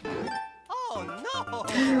 Oh, no.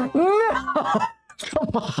 No! Come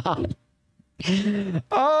on.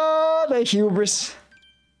 Oh, the hubris.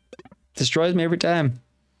 Destroys me every time.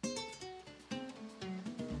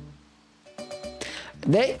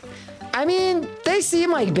 I mean, they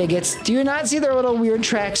seem like bigots. Do you not see their little weird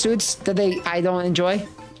tracksuits that I don't enjoy?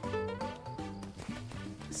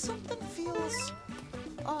 Something feels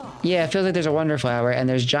off. Yeah, it feels like there's a wonder flower and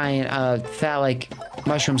there's giant phallic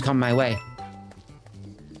mushrooms coming my way.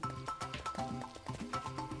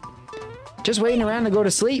 Just waiting around to go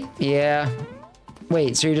to sleep? Yeah.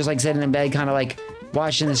 Wait, so you're just like sitting in bed, kind of like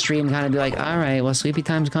watching the stream, kind of be like, all right, well, sleepy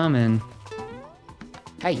time's coming.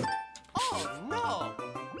 Hey. Oh, no.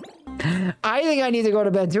 I think I need to go to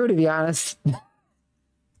bed too, to be honest.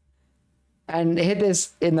 And hit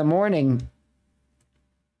this in the morning.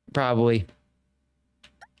 Probably.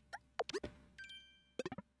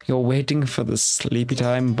 You're waiting for the sleepy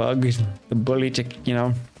time bug, the bully to, you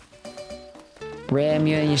know, ram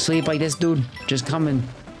you and you sleep like this, dude. Just come and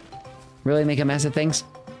really make a mess of things.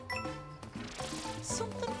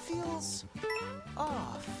 Something feels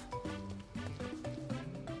off.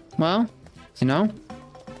 Well, you know,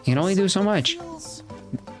 you can only do so much. Feels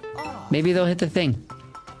off. Maybe they'll hit the thing.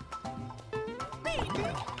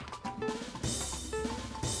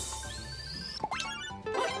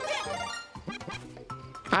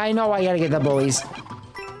 I know I gotta get the bullies.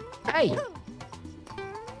 Hey!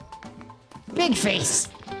 Big face!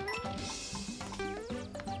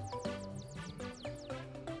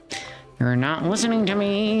 You're not listening to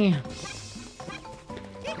me.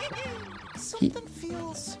 Something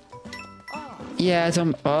feels off. Yeah, it's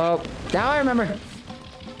oh, now I remember.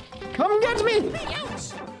 Come get me!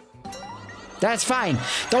 That's fine.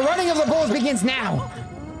 The running of the bulls begins now.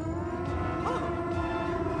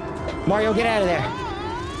 Mario, get out of there.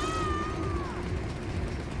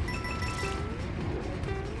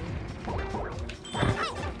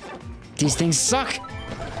 These things suck.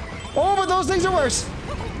 Oh, but those things are worse.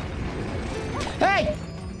 Hey!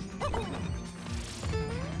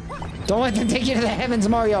 Don't let them take you to the heavens,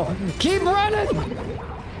 Mario. Keep running.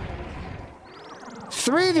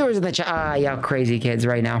 3 viewers in the chat. Ah, y'all crazy kids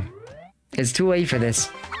right now. It's too late for this.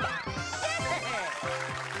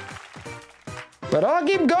 But I'll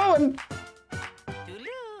keep going.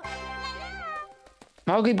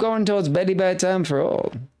 I'll keep going until it's bedtime for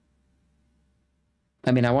all.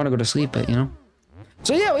 I mean, I want to go to sleep, but you know.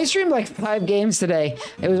 So yeah, we streamed like 5 games today.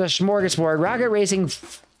 It was a smorgasbord. Rocket Racing.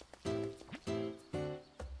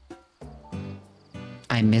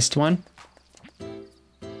 I missed one.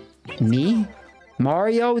 Me?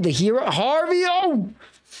 Mario, the hero? HARVIO!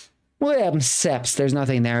 Well, Seps. There's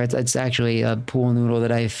nothing there. It's actually a pool noodle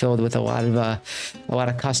that I filled with a lot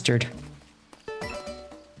of custard.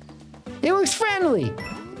 It looks friendly.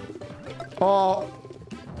 Oh,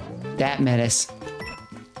 that menace.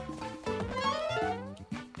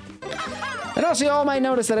 And also, y'all might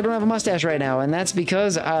notice that I don't have a mustache right now, and that's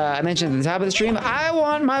because I mentioned at the top of the stream, I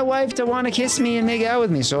want my wife to want to kiss me and make out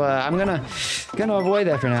with me, so I'm gonna avoid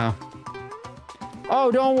that for now.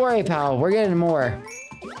 Oh, don't worry, pal. We're getting more.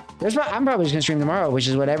 I'm probably just gonna stream tomorrow, which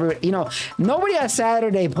is whatever. You know, nobody has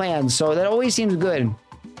Saturday plans, so that always seems good.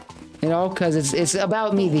 You know, because it's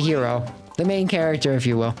about me, the hero, the main character, if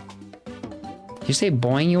you will. Did you say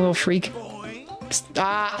boing, you little freak?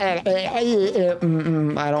 I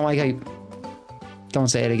don't like how you... Don't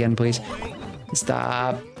say it again, please.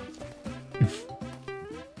 Stop.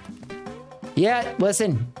 Yeah,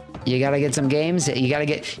 listen. You gotta get some games. You gotta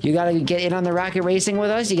get in on the Rocket Racing with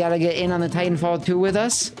us. You gotta get in on the Titanfall 2 with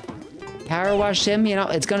us. Power Wash Sim, you know,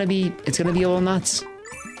 it's gonna be a little nuts.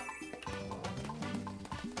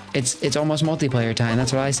 It's almost multiplayer time,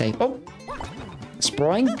 that's what I say. Oh!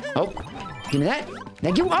 Sproing. Oh, give me that.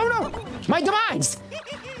 Thank you. Oh no! My demise!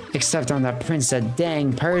 Except on that Prince of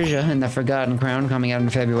Dang Persia and the Forgotten Crown coming out in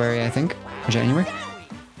February, I think. Or January.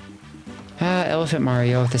 Elephant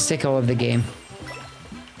Mario, the sicko of the game.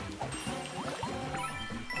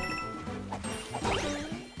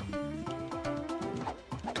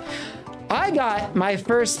 I got my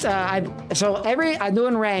first, I'm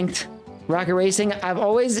doing ranked Rocket Racing.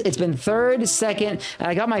 It's been 3rd, 2nd, and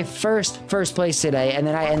I got my first place today, and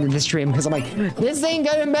then I ended the stream because I'm like, this ain't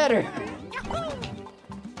getting better.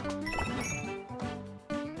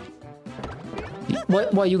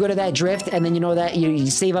 What, you go to that drift, and then you know that you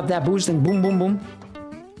save up that boost, and boom, boom, boom.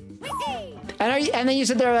 And then you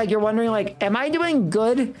sit there like you're wondering, like, am I doing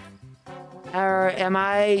good, or am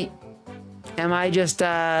I just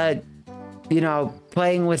you know,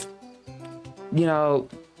 playing with, you know,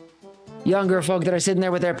 younger folk that are sitting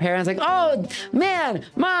there with their parents, like, oh man,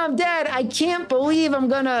 mom, dad, I can't believe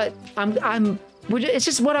it's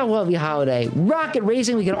just what a lovely holiday. Rocket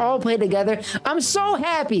Racing, we can all play together. I'm so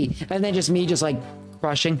happy. And then just me just like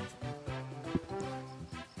crushing.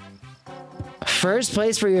 First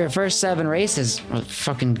place for your first 7 races. I'll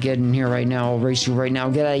fucking get in here right now. I'll race you right now.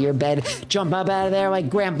 Get out of your bed. Jump up out of there like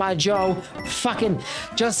Grandpa Joe. Fucking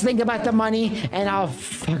just think about the money and I'll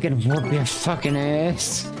fucking whoop your fucking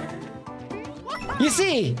ass. You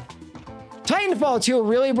see, Titanfall 2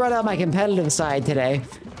 really brought out my competitive side today.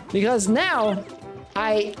 Because now,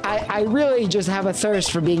 I really just have a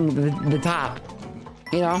thirst for being the top,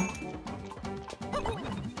 you know?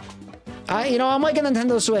 You know, I'm like a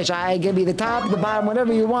Nintendo Switch. I can be the top, the bottom,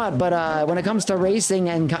 whatever you want, but when it comes to racing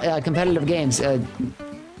and competitive games,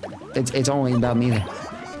 it's only about me there.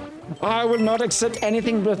 I will not accept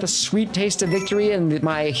anything but the sweet taste of victory and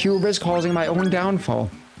my hubris causing my own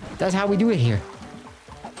downfall. That's how we do it here.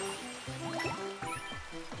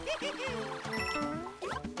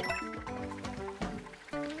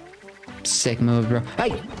 Sick move, bro.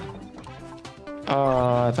 Hey!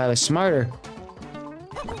 Oh, if I was smarter.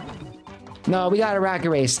 No, we got a Rocket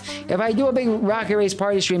Race. If I do a big Rocket Race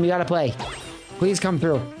party stream, you gotta play. Please come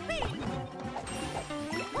through.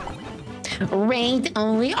 Ranked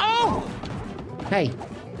only. Oh! Hey.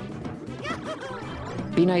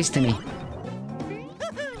 Be nice to me.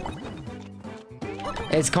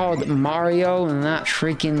 It's called Mario, not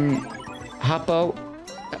freaking Hoppo.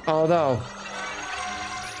 Although.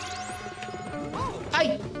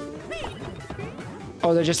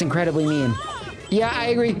 Oh, they're just incredibly mean. Yeah, I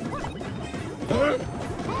agree.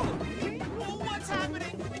 What's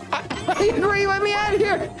happening? I agree, let me out of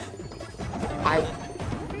here!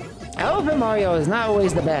 Elephant Mario is not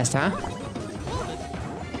always the best, huh?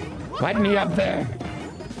 Let me up there.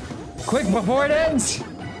 Quick before it ends.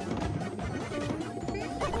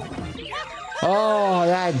 Oh,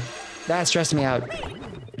 that stressed me out.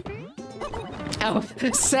 Oh,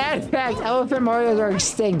 sad fact, elephant Marios are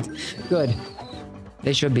extinct. Good.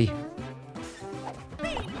 They should be.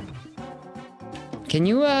 Can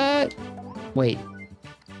you, wait.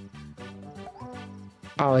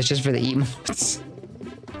 Oh, it's just for the emotes.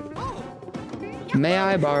 May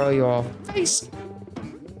I borrow your face?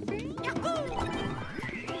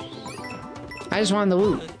 I just wanted the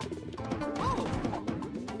loot.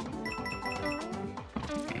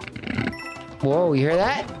 Whoa, you hear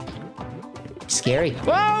that? Scary.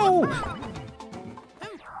 Whoa!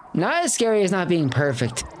 Not as scary as not being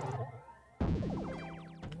perfect.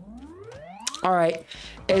 All right,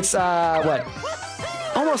 it's what?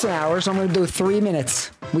 Almost an hour, so I'm gonna do 3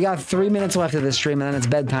 minutes. We got 3 minutes left of this stream, and then it's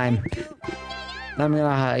bedtime. I'm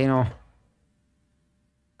gonna, you know,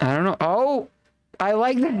 I don't know. Oh, I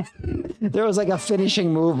like that. There was like a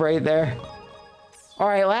finishing move right there. All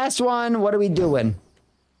right, last one. What are we doing?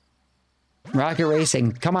 Rocket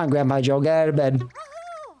racing. Come on, Grandpa Joe, get out of bed.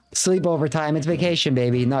 Sleepover time. It's vacation,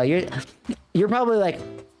 baby. No, you're probably like,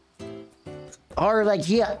 or like,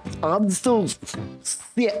 yeah, I'm still,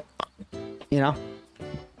 yeah, you know.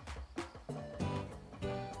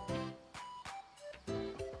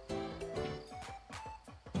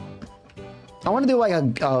 I want to do like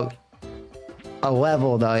a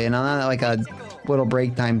level though, you know, not like a little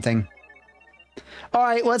break time thing. All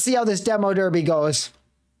right, let's see how this demo derby goes.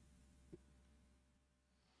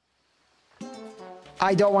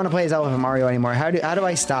 I don't want to play as Elephant Mario anymore. How do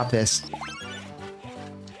I stop this?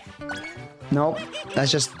 Nope,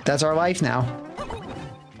 that's our life now.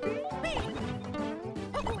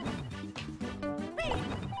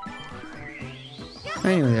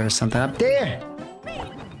 I knew there was something up there.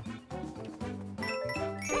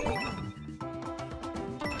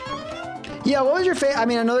 Yeah, what was your favorite? I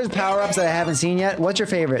mean, I know there's power-ups that I haven't seen yet. What's your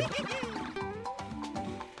favorite?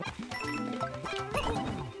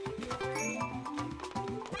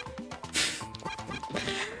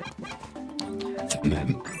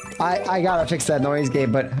 I gotta fix that noise,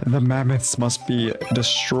 Gabe, but The mammoths must be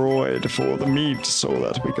destroyed for the meat so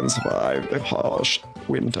that we can survive the harsh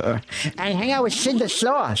winter. and hang out with Sid the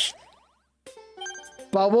Sloth.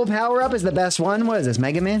 Bubble power-up is the best one. What is this,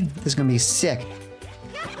 Mega Man? This is gonna be sick.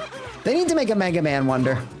 They need to make a Mega Man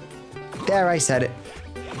Wonder. There, I said it.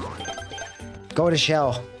 Go to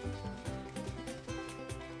Shell.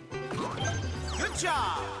 Good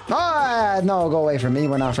job. Ah, no, go away from me.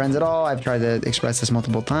 We're not friends at all. I've tried to express this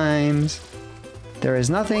multiple times. There is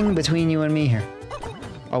nothing between you and me here.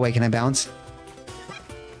 Oh, wait, can I bounce?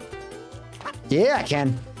 Yeah, I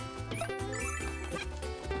can.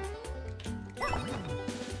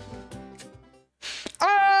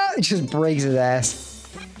 Ah, it just breaks his ass.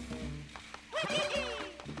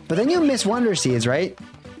 But then you miss Wonder Seeds, right?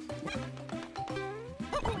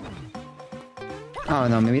 Oh,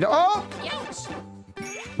 no, maybe don't. Oh!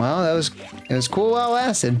 Well, it was cool while it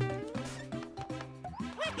lasted.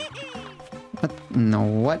 What? No,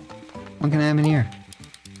 what? What can happen here?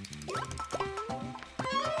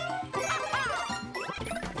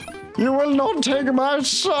 You will not take my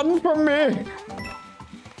son from me!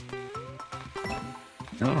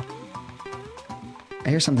 Oh. I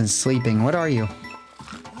hear something sleeping. What are you?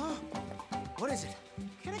 What is it?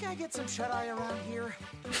 Can a guy get some shut-eye around here?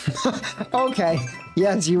 Okay.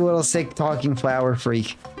 Yes, you little sick talking flower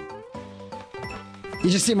freak. You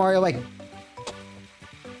just see Mario like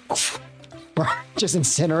just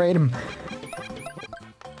incinerate him.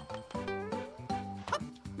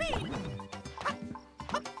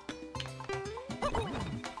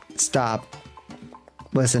 Stop.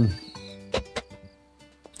 Listen.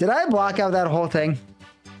 Did I block out that whole thing?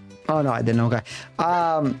 Oh no, I didn't. Okay.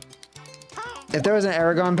 If there was an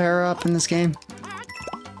Aragon power up in this game,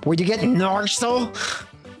 would you get Norsel?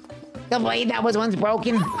 The blade that was once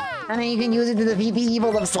broken, and then you can use it to defeat the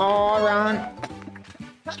evil of Sauron.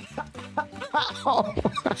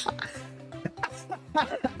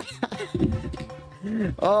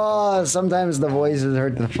 Oh, sometimes the voices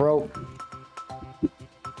hurt the throat.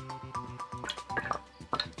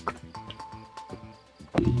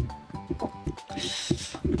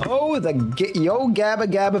 Oh, the Yo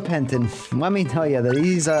Gabba Penton. Let me tell you that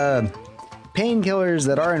these painkillers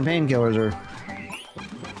that aren't painkillers are,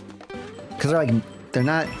 because they're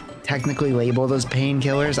not technically labeled as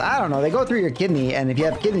painkillers. I don't know. They go through your kidney, and if you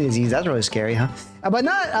have kidney disease, that's really scary, huh? But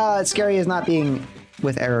not scary as not being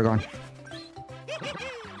with Aragon.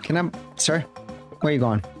 Can I, sir? Where are you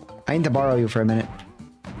going? I need to borrow you for a minute.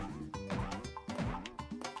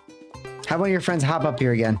 How about your friends hop up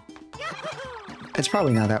here again? It's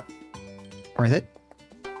probably not that worth it.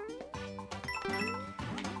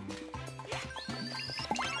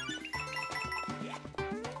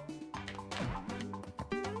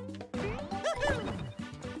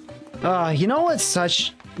 You know what's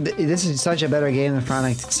such... This is such a better game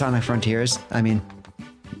than Sonic Frontiers. I mean...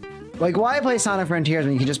 Like, why play Sonic Frontiers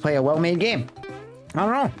when you can just play a well-made game? I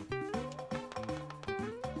don't know.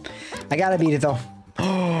 I gotta beat it, though.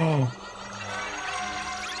 Oh.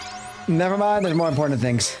 Never mind, there's more important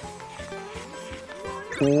things.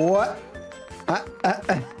 What?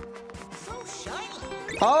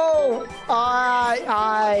 Oh,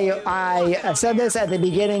 I said this at the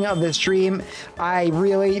beginning of the stream.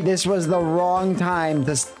 This was the wrong time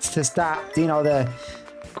to stop, you know, the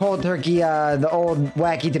cold turkey, the old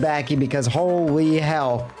wacky tobacco, because holy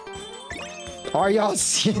hell. Are y'all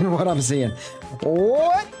seeing what I'm seeing?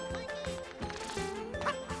 What?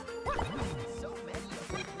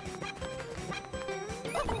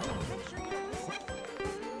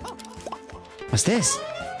 What's this?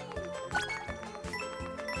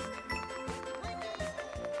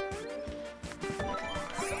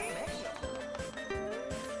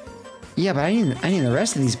 Yeah, but I need the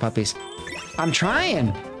rest of these puppies. I'm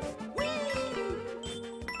trying.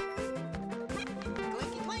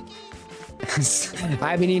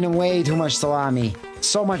 I've been eating way too much salami.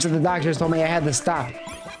 So much that the doctors told me I had to stop.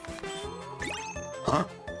 Huh?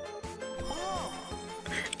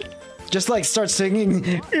 Just like start singing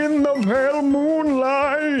in the pale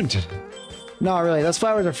moonlight. No, really, those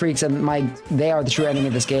flowers are freaks, and they are the true enemy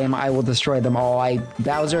of this game. I will destroy them all.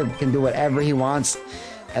 Bowser can do whatever he wants,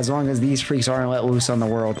 as long as these freaks aren't let loose on the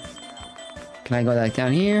world. Can I go back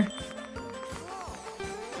down here?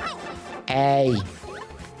 Hey,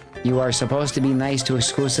 you are supposed to be nice to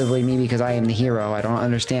exclusively me because I am the hero. I don't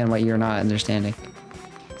understand what you're not understanding.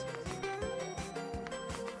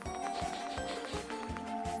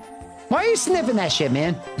 Why are you sniffing that shit,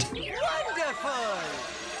 man? Wonderful!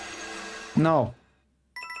 No.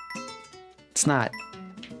 It's not.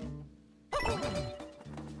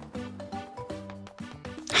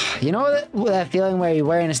 You know that feeling where you're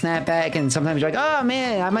wearing a snapback and sometimes you're like, oh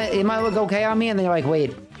man, it might look okay on me, and then you're like,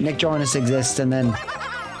 wait, Nick Jonas exists, and then,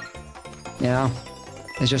 you know,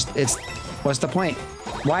 what's the point?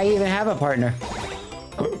 Why even have a partner?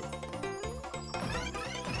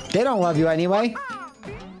 They don't love you anyway.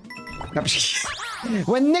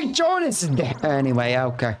 When Nick Jonas is there. Anyway,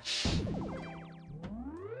 okay.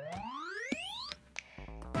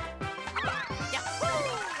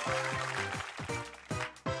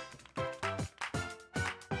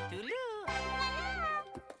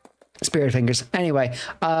 Spirit fingers. Anyway,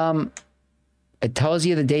 it tells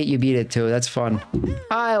you the date you beat it to. That's fun.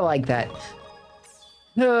 I like that.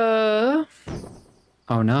 Oh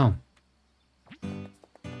no.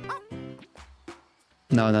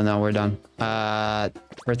 No, we're done.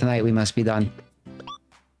 For tonight, we must be done.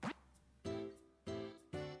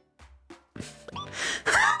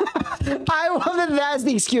 I love that that's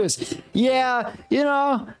the excuse. Yeah, you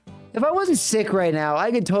know, if I wasn't sick right now,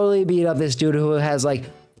 I could totally beat up this dude who has, like,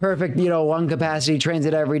 perfect, you know, lung capacity, trains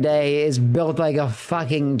it every day, is built like a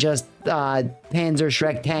fucking just, Panzer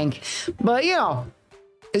Shrek tank. But, you know,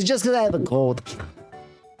 it's just because I have a cold.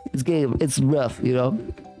 It's rough, you know?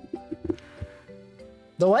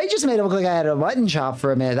 The light just made it look like I had a mutton chop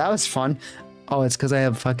for a minute. That was fun. Oh, it's because I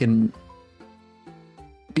have fucking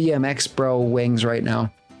BMX bro wings right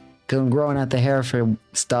now. Because I'm growing out the hair for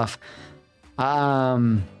stuff.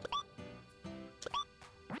 Even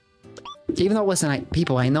though, listen,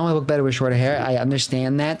 people, I know I look better with shorter hair. I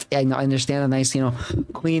understand that. I understand a nice, you know,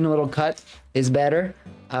 clean little cut is better.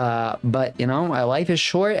 But, you know, my life is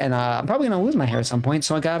short, and I'm probably going to lose my hair at some point,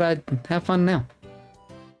 so I gotta have fun now.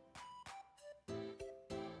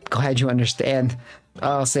 Glad you understand.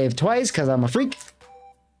 I'll save twice, because I'm a freak.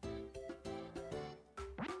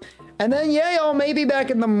 And then, yeah, y'all, maybe back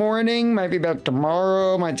in the morning, might be back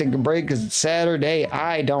tomorrow, might take a break because it's Saturday.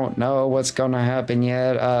 I don't know what's gonna happen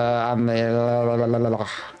yet.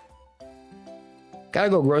 Gotta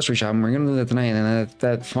go grocery shopping. We're gonna do that tonight, and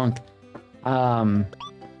that funked. And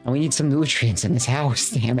we need some nutrients in this house,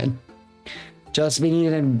 damn it. Just been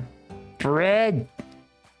eating bread.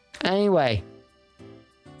 Anyway.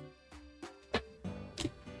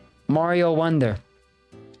 Mario Wonder.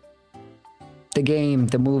 The game,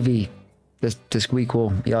 the movie, the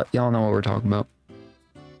squeakle. Y'all know what we're talking about.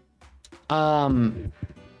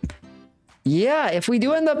 Yeah, if we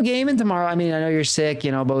do end up gaming tomorrow, I mean, I know you're sick,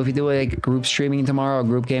 you know, but if we do like group streaming tomorrow,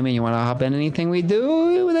 group gaming, you want to hop in anything we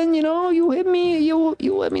do, then, you know, you hit me, you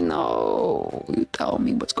let me know. You tell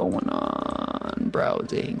me what's going on.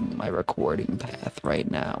 Browsing my recording path right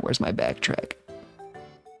now. Where's my backtrack?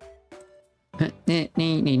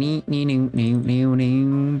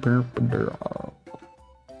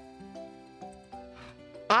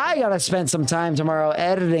 I gotta spend some time tomorrow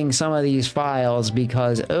editing some of these files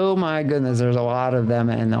because, oh my goodness, there's a lot of them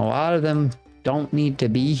and a lot of them don't need to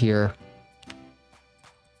be here.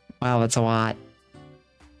 Wow, that's a lot.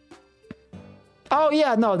 Oh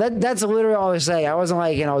yeah, no, that's literally all I was saying. I wasn't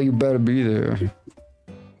like, you know, you better be there.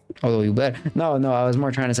 Although you better. No, I was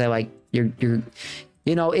more trying to say like, you're,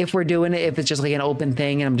 you know, if we're doing it, if it's just like an open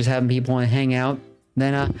thing and I'm just having people hang out,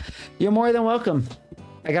 then you're more than welcome.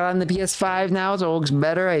 I got on the PS5 now, so it looks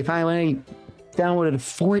better. I finally downloaded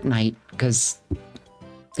Fortnite because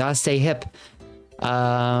gotta stay hip.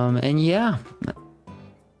 And yeah,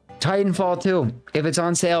 Titanfall 2. If it's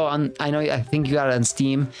on sale, I think you got it on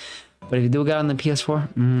Steam, but if you do get it on the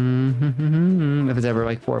PS4, if it's ever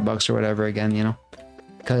like $4 or whatever again, you know,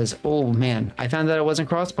 because oh man, I found that it wasn't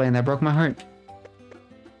crossplay and that broke my heart.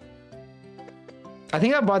 I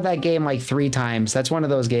think I bought that game like 3 times. That's one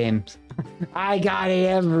of those games. I got it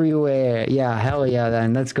everywhere. Yeah, hell yeah,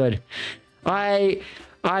 then. That's good. I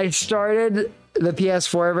started the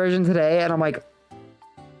PS4 version today, and I'm like,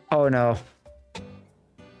 oh no.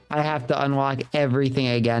 I have to unlock everything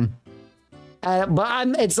again.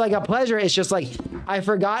 But it's like a pleasure. It's just like, I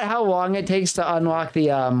forgot how long it takes to unlock the,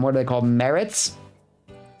 what are they called? Merits?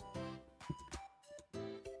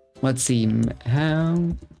 Let's see. How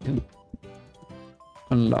to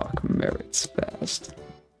unlock merits fast.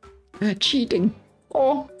 Cheating.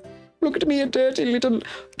 Oh, look at me, a dirty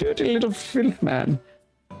little filth man.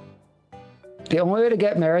 The only way to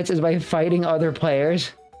get merits is by fighting other players.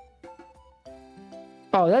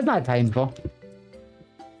 Oh, that's not Titanfall.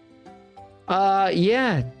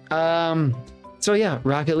 Yeah. So yeah,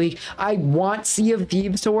 Rocket League. I want Sea of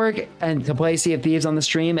Thieves to work and to play Sea of Thieves on the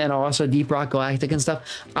stream and also Deep Rock Galactic and stuff.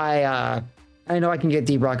 I know I can get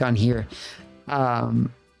Deep Rock on here.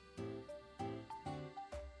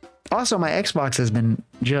 Also, my Xbox has been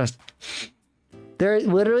just...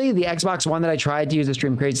 literally, the Xbox One that I tried to use to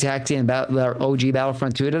stream Crazy Taxi and the OG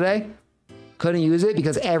Battlefront 2 today, couldn't use it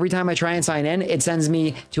because every time I try and sign in, it sends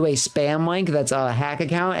me to a spam link that's a hack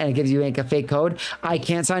account and it gives you like a fake code. I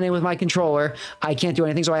can't sign in with my controller. I can't do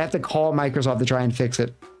anything, so I have to call Microsoft to try and fix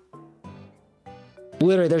it.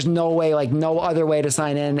 Literally, there's no way, like no other way to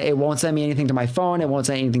sign in. It won't send me anything to my phone. It won't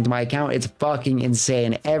send anything to my account. It's fucking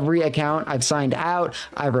insane. Every account I've signed out,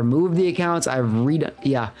 I've removed the accounts, I've redone.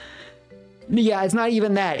 Yeah, it's not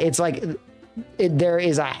even that. It's like there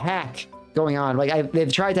is a hack going on. Like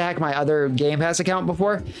they've tried to hack my other Game Pass account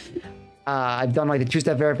before. I've done like the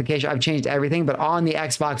 2-step verification. I've changed everything, but on the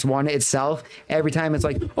Xbox One itself, every time it's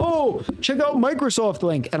like, oh, check out Microsoft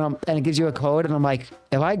link, and it gives you a code, and I'm like,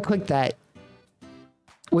 if I click that,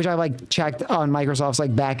 which I like checked on Microsoft's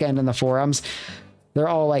like back end in the forums, they're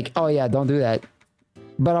all like, oh yeah, don't do that.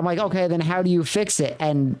 But I'm like, okay, then how do you fix it?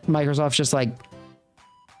 And Microsoft's just like,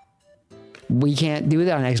 we can't do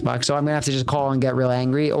that on Xbox. So I'm gonna have to just call and get real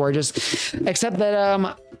angry or just accept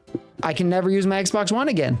that I can never use my Xbox One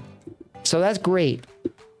again. So that's great.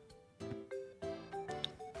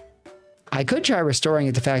 I could try restoring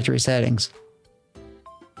it to factory settings.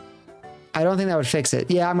 I don't think that would fix it.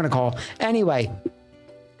 Yeah, I'm gonna call. Anyway.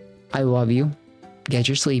 I love you. Get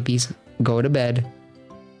your sleepies. Go to bed.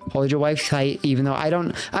 Hold your wife tight, even though I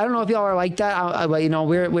don't know if y'all are like that. But you know,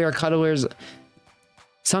 we are cuddlers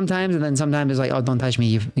sometimes, and then sometimes it's like, oh, don't touch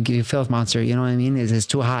me, you filth monster. You know what I mean? It's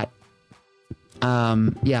too hot.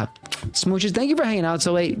 Yeah. Smooches, thank you for hanging out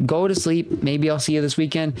so late. Go to sleep. Maybe I'll see you this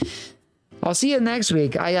weekend. I'll see you next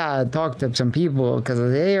week. I talked to some people because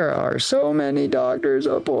there are so many doctor's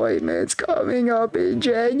appointments coming up in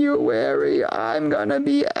January. I'm gonna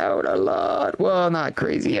be out a lot. Well, not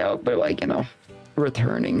crazy out, but like, you know,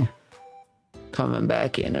 returning. Coming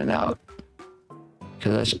back in and out.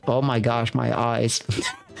 Because, oh my gosh, my eyes.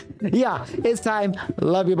 Yeah, it's time.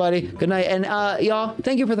 Love you, buddy. Good night. And y'all,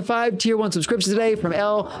 thank you for the 5 tier 1 subscriptions today from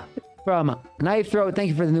L. From Knife Throat, thank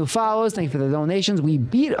you for the new follows. Thank you for the donations. We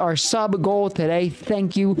beat our sub goal today.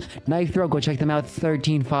 Thank you, Knife Throat. Go check them out.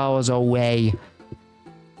 13 follows away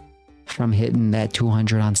from hitting that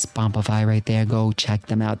 200 on Spotify right there. Go check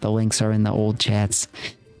them out. The links are in the old chats.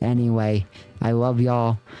 Anyway, I love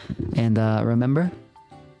y'all. And remember,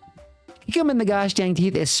 kick them in the gosh dang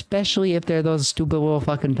teeth, especially if they're those stupid little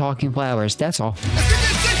fucking talking flowers. That's all.